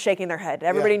 everyone's just shaking their head.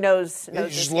 Everybody knows. You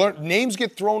just learn names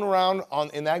get thrown around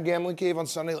in that gambling cave on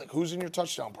Sunday. Like who's in your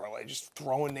touchdown parlay? Just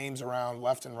throwing names around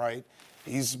left and right.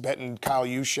 He's betting Kyle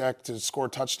Juszczyk to score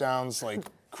touchdowns, like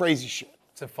crazy shit.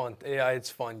 It's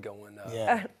fun going.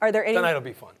 Are there any? Tonight will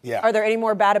be fun. Yeah. Are there any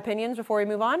more bad opinions before we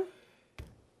move on?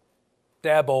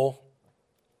 Dabo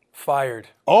fired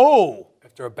Oh.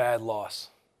 after a bad loss.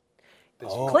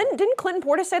 Didn't Clinton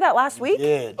Portis say that last week?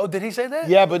 Yeah. Oh, did he say that?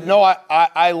 Yeah, but no,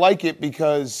 I like it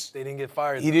because They didn't get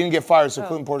fired. he didn't get fired, so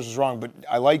Clinton Portis was wrong. But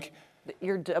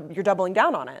You're doubling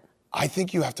down on it. I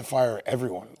think you have to fire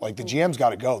everyone. Like the GM's got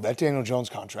to go. That Daniel Jones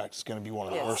contract is going to be one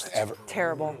of the worst ever.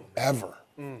 Terrible. Ever.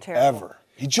 Terrible. Ever.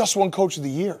 He just won Coach of the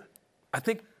Year. I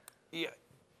think,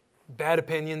 bad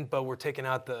opinion, but we're taking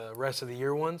out the rest of the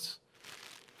year ones.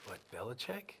 But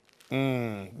Belichick?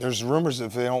 There's rumors that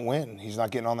if they don't win, he's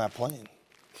not getting on that plane.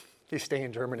 He's staying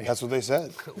in Germany. That's what they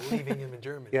said. Leaving him in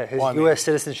Germany. Yeah, his Well, I mean- U.S.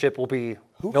 citizenship will be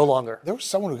no longer. There was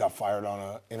someone who got fired on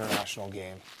an international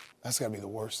game. That's got to be the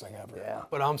worst thing ever. Yeah.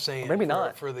 But I'm saying Maybe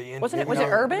not. for the end. Was it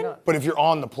Urban? But if you're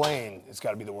on the plane, it's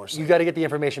got to be the worst You thing. got to get the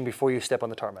information before you step on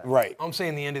the tarmac. Right. I'm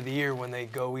saying the end of the year when they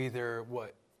go either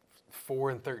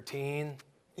 4-13.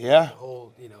 Yeah.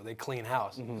 Whole, they clean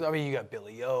house. I mean, you got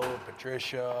Billy O,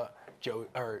 Patricia,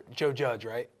 Joe Judge,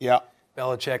 right? Yeah.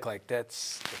 Belichick,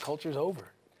 the culture's over.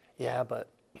 Yeah, but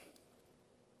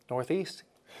Northeast,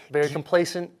 very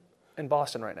complacent in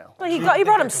Boston right now. Well, he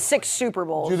brought him 6 Super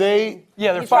Bowls. Do they?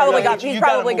 Yeah, they're He's probably got move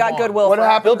on. goodwill. What for him.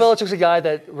 happened? Bill Belichick's a guy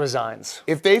that resigns.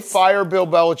 If they fire Bill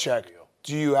Belichick,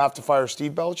 do you have to fire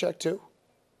Steve Belichick too?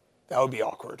 That would be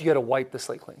awkward. You got to wipe the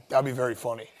slate clean. That'd be very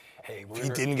funny. Hey, If he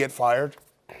didn't get fired,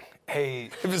 Hey,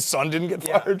 if his son didn't get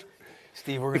Yeah. fired.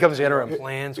 Steve, we're Becomes going to interim.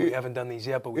 plans. We haven't done these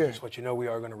yet, but we just want you to know we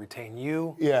are going to retain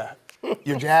you. Yeah.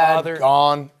 Your dad Father.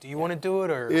 gone. Do you want to do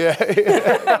it or?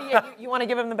 Yeah. You want to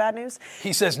give him the bad news?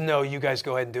 He says no. You guys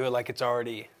go ahead and do it like it's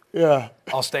already. Yeah.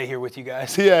 I'll stay here with you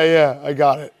guys. Yeah. I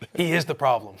got it. He is the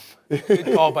problem.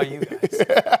 Good call by you guys.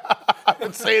 I've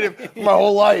been saying it my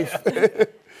whole life.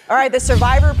 All right, the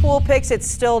Survivor Pool picks, it's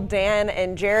still Dan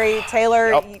and Jerry.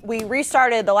 Taylor, Yep. we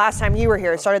restarted the last time you were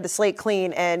here, started the slate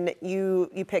clean, and you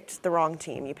picked the wrong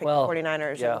team. You picked the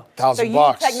 49ers. yeah. So you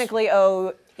 $1,000. technically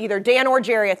owe either Dan or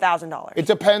Jerry $1,000. It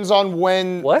depends on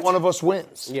when What? one of us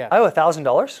wins. Yeah. I owe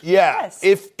 $1,000. Yeah. Yes.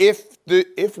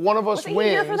 If one of us Was he wins.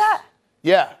 here for that?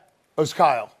 Yeah. It was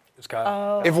Kyle. It's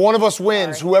Kyle. If one of us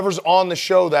wins, whoever's on the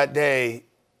show that day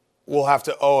will have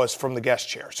to owe us from the guest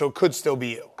chair. So it could still be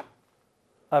you.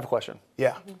 I have a question.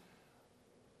 Yeah.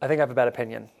 I think I have a bad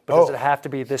opinion, but does Oh. it have to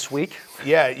be this week?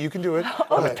 Yeah, you can do it. Go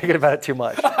I'm ahead. thinking about it too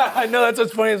much. I know that's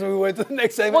what's funny as we went to the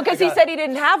next segment. Well, because he said he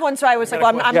didn't have one, so I was like,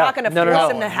 well, I'm Yeah. not going to No, force no.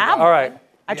 him to have All one. right.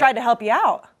 I tried to help you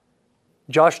out.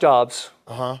 Josh Dobbs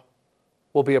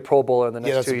will be a Pro Bowler in the Yeah,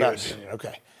 next that's a 2 bad years. opinion.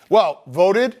 Okay. Well,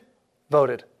 voted?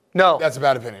 Voted. No. That's a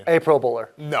bad opinion. a Pro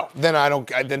Bowler. No. Then I don't.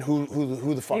 Then who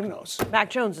the fuck knows? Mac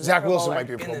Jones is a Zach Pro Wilson Bowler. might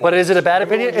be a Pro Bowler. But is it a bad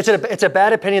opinion? It's a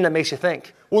bad opinion that makes you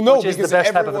think. Well, no, which is the because best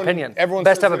type of everyone- opinion. Everyone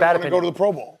best says type of they bad want to opinion. go to the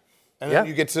Pro Bowl, and then Yeah.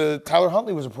 you get to Tyler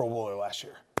Huntley was a Pro Bowler last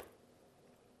year.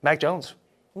 Mac Jones.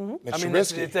 Mitch I mean,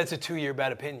 that's Trubisky. a 2-year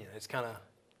bad opinion. It's kind of.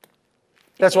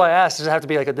 That's why I asked. Does it have to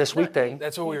be like a this week thing?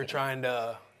 That's what we were trying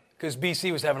to. Because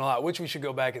BC was having a lot, which we should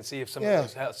go back and see if some Yeah.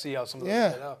 of those, see how some of those Yeah.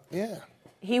 played out. Yeah.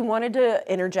 He wanted to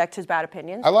interject his bad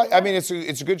opinions. I mean, it's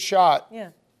a good shot. Yeah.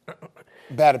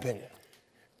 Bad opinion.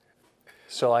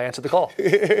 So I answered the call.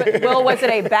 Will, was it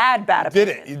a bad Did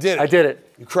opinion? it. You did it. I did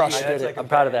it. You crushed I did it. it. I'm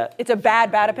proud of that. It's a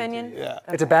bad opinion? Yeah.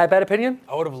 It's a bad opinion?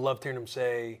 I would have loved hearing him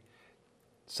say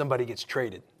somebody gets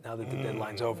traded now that the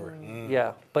deadline's over.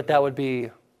 Yeah, but that would be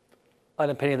an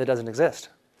opinion that doesn't exist.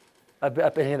 An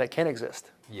opinion that can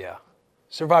exist. Yeah.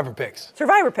 Survivor picks.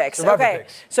 Survivor picks. Survivor Okay.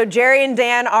 picks. So Jerry and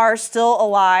Dan are still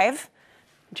alive.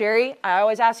 Jerry, I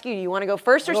always ask you, do you want to go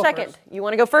first or I'll go second? first. You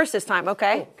want to go first this time,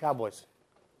 okay? Cowboys.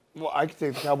 Well, I could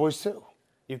take the Cowboys too.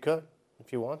 You could,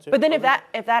 if you want to. But then if that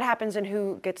happens, then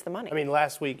who gets the money? I mean,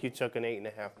 last week you took an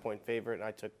 8.5 point favorite, and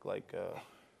I took like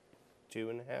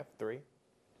 2.5, 3.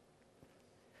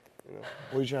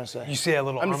 What are you trying to say? You see that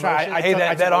little I'm arm trying- motion? I Hey, took-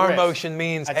 I that took a arm risk. motion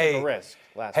means, I took hey, a risk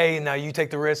last hey, now you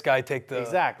take the risk, I take the,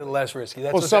 Exactly. the less risky.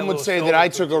 That's Well, what some that would little say that shoulder I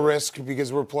twitch took a is. risk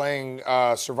because we're playing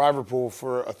Survivor Pool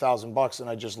for $1,000 and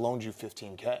I just loaned you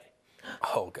 $15K.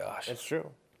 Oh, gosh. That's true.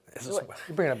 This is,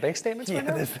 You're bringing up bank statements right yeah,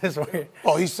 now? this is weird.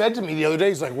 Oh, he said to me the other day,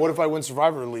 he's like, "What if I win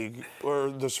Survivor League or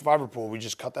the Survivor Pool? We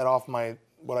just cut that off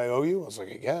what I owe you?" I was like,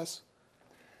 "I guess."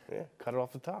 Yeah, cut it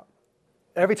off the top.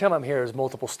 Every time I'm here, there's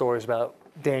multiple stories about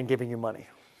Dan giving you money.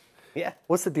 Yeah.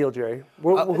 What's the deal, Jerry?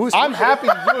 Who's I'm happy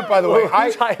to do it, by the way.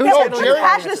 Who's No, handling Jerry, the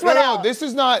Hash this one out. This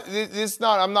is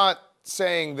not. I'm not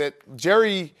saying that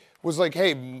Jerry was like,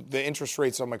 "Hey, the interest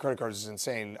rates on my credit cards is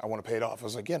insane. I want to pay it off." I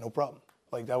was like, "Yeah, no problem."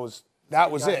 Like that was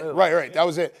it. move. Right. That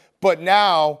was it. But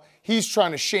now he's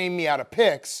trying to shame me out of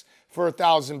picks for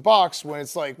 $1,000 when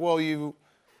it's like, well, You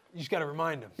just got to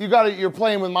remind him. you're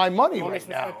playing with my money want me to right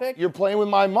switch my now. pick? You're playing with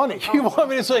my money. You want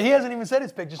me to say he hasn't even said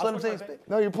his pick. Just let him say his pick.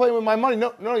 No, you're playing with my money.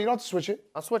 No, you don't have to switch it.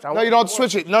 I'll switch. No, you don't have to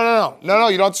switch it. No, you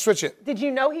don't have to switch it. Did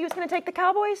you know he was going to take the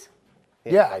Cowboys?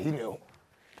 Yeah, he knew.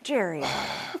 Jerry.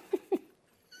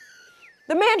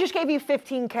 The man just gave you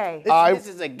 $15K. This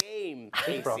is a game,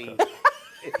 Kayce.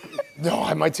 No,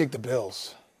 I might take the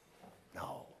Bills.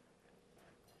 No.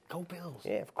 Go Bills.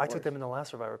 Yeah, of I course. took them in the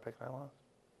last Survivor pick, and I lost.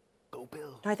 Go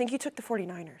Bills. I think you took the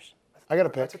 49ers. I got a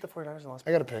I pick. took the 49ers in the last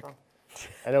I got a pick.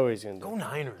 I know what he's gonna do. Go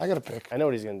Niners. I got a pick. I know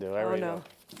what he's gonna do. I Oh, already no. know.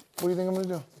 What do you think I'm gonna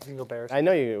do? You can go Bears. I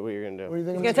know what you're gonna do. What do you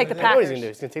think He's going to take the I know what Packers. he's gonna do.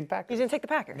 He's gonna take the Packers. He's going to take the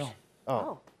Packers. No.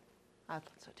 Oh. I thought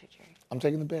so too, Jerry. I'm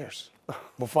taking the Bears.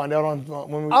 We'll find out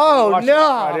when we Oh, watch it no.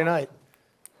 Friday night.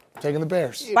 I'm taking the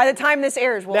Bears. By the time this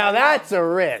airs, we'll Now that's a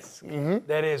risk.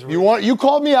 That is You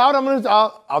called me out.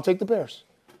 I'll take the Bears.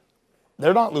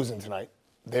 They're not losing tonight.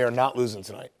 They are not losing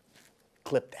tonight.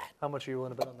 Clip that. How much are you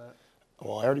willing to bet on that?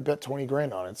 Well, I already bet 20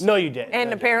 grand on it. No, you didn't.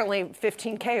 And apparently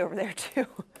 $15K over there, too.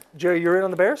 Jerry, you're in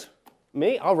on the Bears?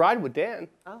 Me? I'll ride with Dan.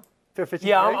 Fair 50.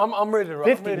 Yeah, I'm ready to roll.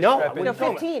 50, I'm ready to no, strap in. No,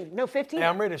 15. No, 15. Yeah,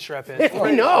 I'm ready to strap in.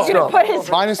 I know. He's going to put his,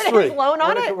 Minus his 3. loan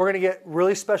on it? We're gonna get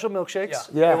really special milkshakes.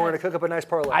 Yeah. And we're gonna cook up a nice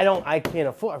parlay. I can't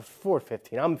afford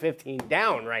 15. I'm 15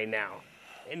 down right now.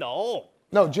 In the hole.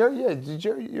 No, Jerry,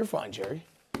 you're fine, Jerry.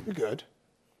 You're good.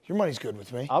 Your money's good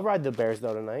with me. I'll ride the Bears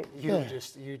though tonight. you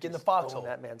Get in the foxhole.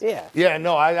 that man's Yeah. Yeah,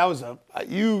 no,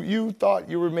 you thought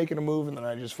you were making a move and then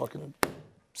I just fucking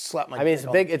slapped my I mean,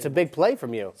 it's a big play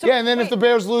from you. Yeah, and then if the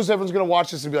Bears lose, everyone's going to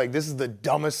watch this and be like, this is the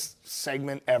dumbest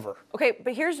segment ever. Okay,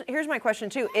 but here's my question,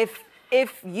 too.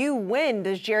 If you win,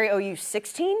 does Jerry owe you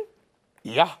 16?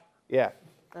 Yeah. Yeah.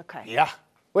 Okay. Yeah.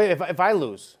 Wait, if I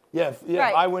lose. Yeah, if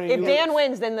Right. I win and if you Dan lose.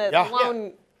 wins, then the Yeah.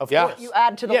 loan, Of Yeah. course. you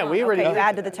add to the Yeah, loan. we already okay, you did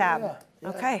add to the tab.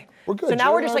 Okay. We're good. So now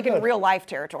Jerry we're and just I like are in good. real life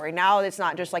territory. Now it's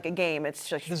not just like a game. It's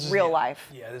just real life.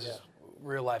 Yeah, this is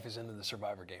real life is into the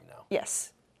Survivor game now.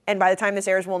 Yes. And by the time this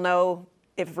airs, we'll know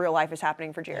if real life is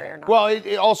happening for Jerry or not. Well,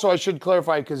 it also, I should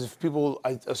clarify, because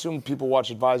I assume people watch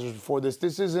Advisors before this.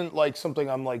 This isn't like something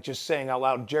I'm like just saying out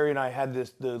loud. Jerry and I had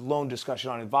the loan discussion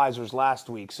on Advisors last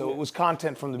week, so it was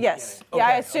content from the Yes. beginning.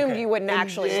 Yeah, I assumed you wouldn't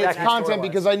actually. It's content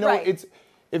because I know Right.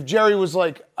 if Jerry was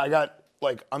like,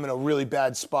 I'm in a really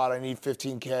bad spot, I need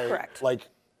 15K. Correct. Like,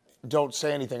 don't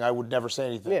say anything. I would never say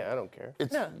anything. Yeah, I don't care.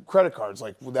 It's credit cards.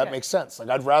 Like, well, that makes sense. Like,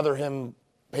 I'd rather him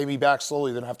pay me back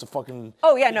slowly than have to fucking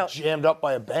get jammed up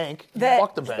by a bank.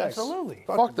 Fuck the banks. Absolutely.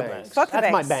 Fuck the banks. Fuck the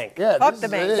That's my banks. bank. Yeah, Fuck this the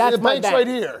is- banks. That's the my bank's bank. right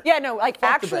here. Yeah, no, like the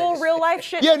actual banks. real life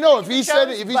shit. Yeah, no, if he said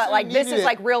shows, if he but said like he this needed is it-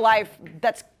 like real life.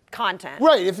 That's content.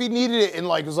 Right, if he needed it and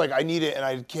like was like, I need it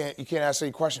and you can't ask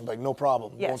any question, like no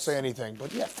problem, Yes. won't say anything.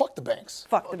 But yeah, fuck the banks.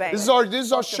 Fuck the banks. This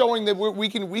is our showing that we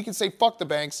can say fuck the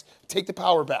banks, take the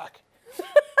power back.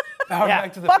 Power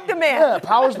back to the Fuck the people. man. Yeah,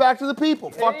 power's back to the people.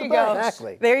 Fuck the you go. banks.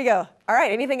 Exactly. There you go. All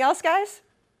right. Anything else, guys?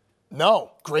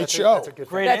 No, great show. That's a good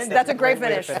Great That's, ending. that's a great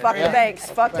finish. Fuck the banks.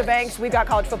 Fuck the banks. We've got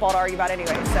college football to argue about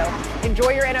anyway. So enjoy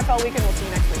your NFL weekend. We'll see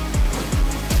you next week.